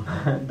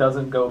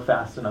doesn't go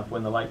fast enough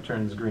when the light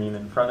turns green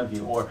in front of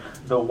you, or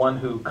the one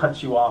who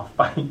cuts you off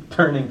by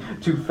turning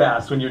too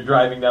fast when you're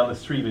driving down the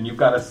street and you've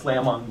got to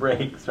slam on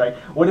brakes, right?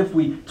 What if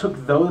we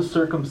took those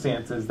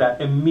circumstances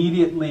that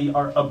immediately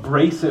are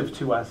abrasive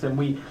to us and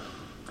we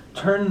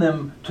turn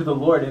them to the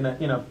Lord in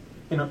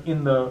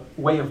the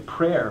way of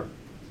prayer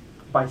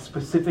by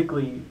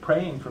specifically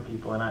praying for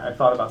people? And I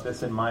thought about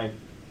this in my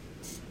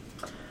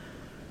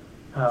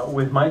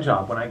with my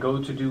job, when I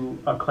go to do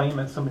a claim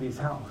at somebody's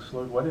house.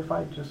 Lord, what if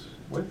I just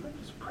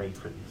prayed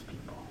for these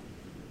people?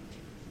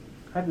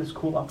 I had this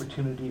cool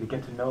opportunity to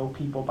get to know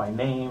people by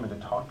name and to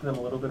talk to them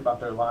a little bit about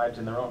their lives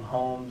and their own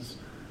homes.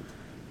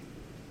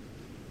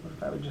 What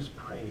if I would just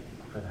pray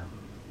for them?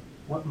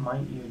 What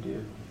might you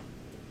do?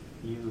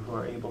 You who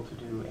are able to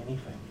do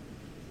anything,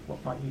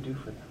 what might you do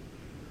for them?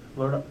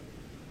 Lord,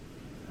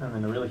 and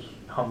then a really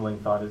humbling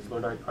thought is,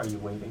 Lord, are you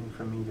waiting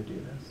for me to do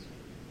this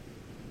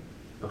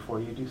before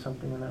you do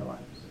something in their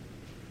lives?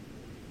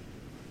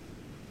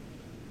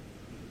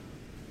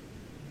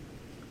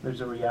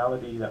 There's a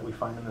reality that we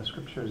find in the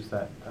scriptures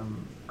that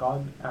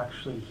God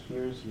actually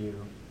hears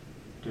you,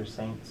 dear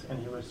saints, and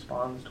he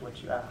responds to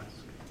what you ask.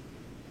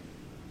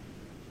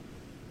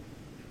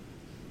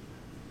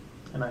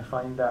 And I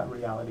find that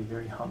reality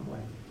very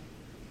humbling,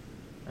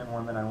 and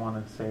one that I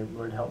want to say,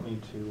 Lord, help me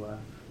to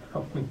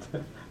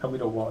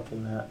walk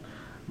in that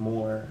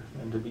more,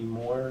 and to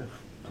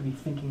be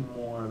thinking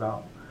more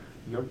about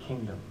your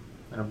kingdom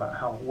and about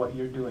how what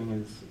you're doing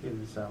is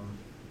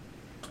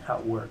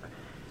at work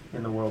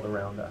in the world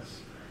around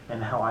us,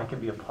 and how I can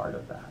be a part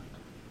of that,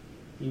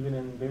 even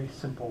in very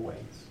simple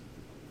ways,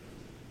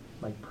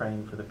 like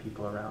praying for the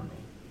people around me.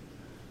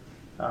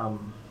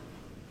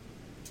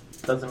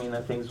 Doesn't mean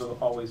that things will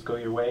always go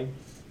your way.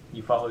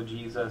 You follow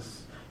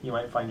Jesus, you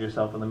might find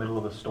yourself in the middle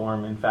of a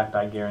storm. In fact,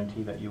 I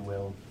guarantee that you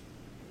will.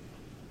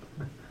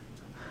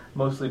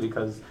 Mostly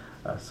because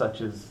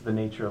such is the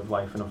nature of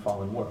life in a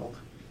fallen world.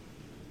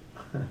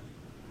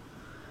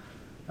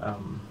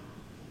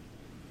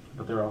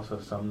 But there are also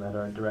some that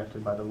are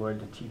directed by the Lord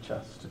to teach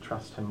us to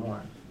trust him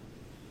more.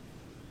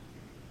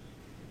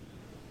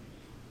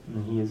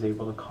 And he is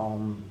able to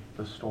calm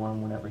the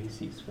storm whenever he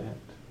sees fit.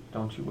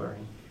 Don't you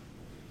worry.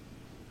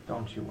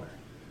 Don't you worry.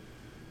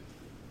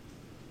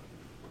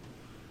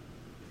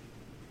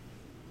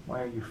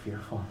 Why are you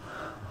fearful,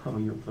 oh,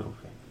 you little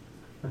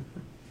faith?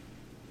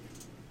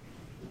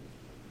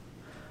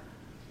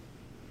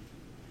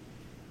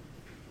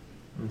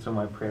 And so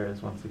my prayer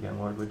is, once again,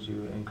 Lord, would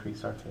you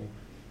increase our faith?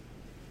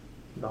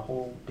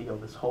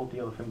 This whole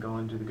deal of him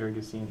going to the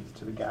Gergesenes,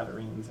 to the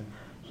Gadarenes, and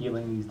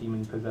healing these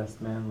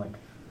demon-possessed men,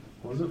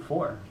 What was it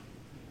for?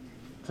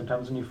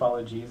 Sometimes when you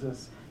follow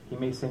Jesus, he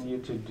may send you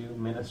to do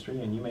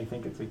ministry and you may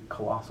think it's a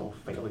colossal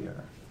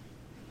failure.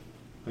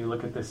 We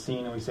look at this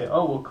scene and we say,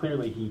 oh, well,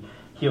 clearly he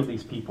healed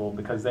these people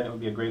because then it would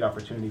be a great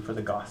opportunity for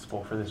the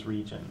gospel for this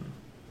region.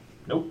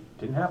 Nope,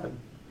 didn't happen.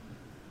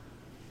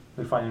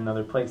 We find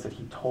another place that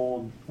he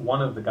told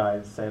one of the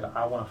guys, said,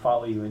 I want to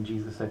follow you. And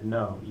Jesus said,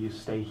 no, you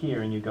stay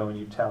here and you go and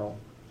you tell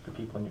the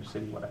people in your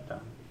city what I've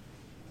done.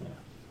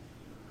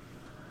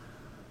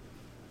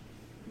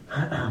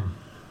 Yeah.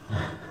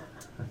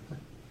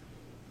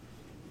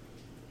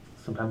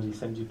 Sometimes he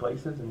sends you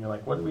places and you're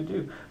like, what do we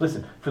do?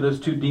 Listen, for those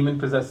 2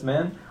 demon-possessed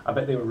men, I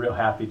bet they were real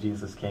happy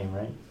Jesus came,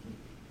 right?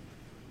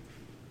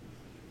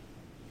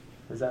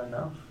 Is that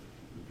enough?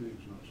 The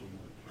pigs, not so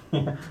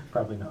much. Yeah,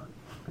 probably not.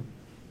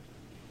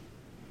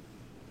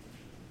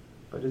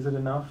 But is it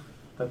enough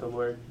that the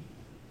Lord,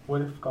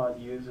 what if God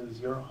uses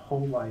your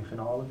whole life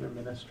and all of your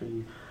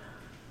ministry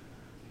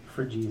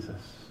for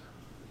Jesus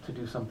to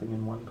do something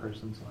in one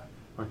person's life,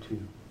 or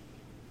 2?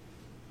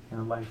 In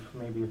the life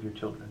maybe of your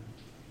children,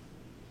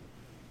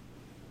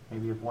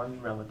 maybe of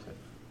one relative.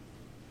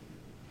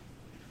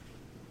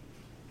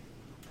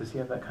 Does he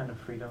have that kind of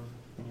freedom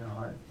in your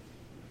heart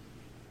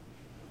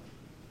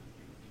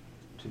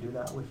to do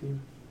that with you?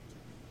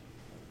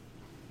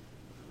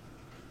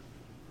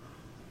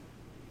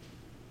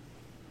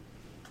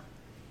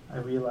 I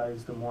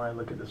realize the more I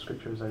look at the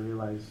scriptures, I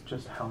realize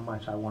just how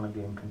much I want to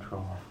be in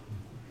control.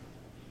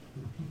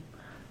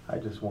 I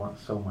just want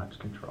so much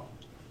control.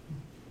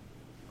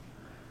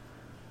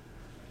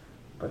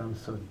 But I'm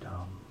so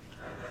dumb.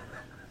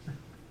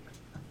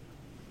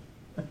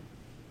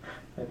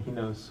 And he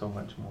knows so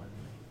much more than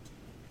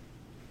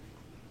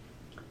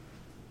me.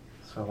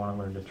 So I want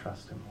to learn to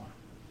trust him more.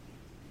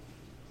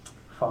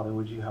 Father,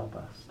 would you help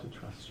us to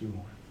trust you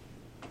more?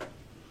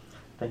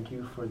 Thank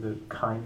you for the kind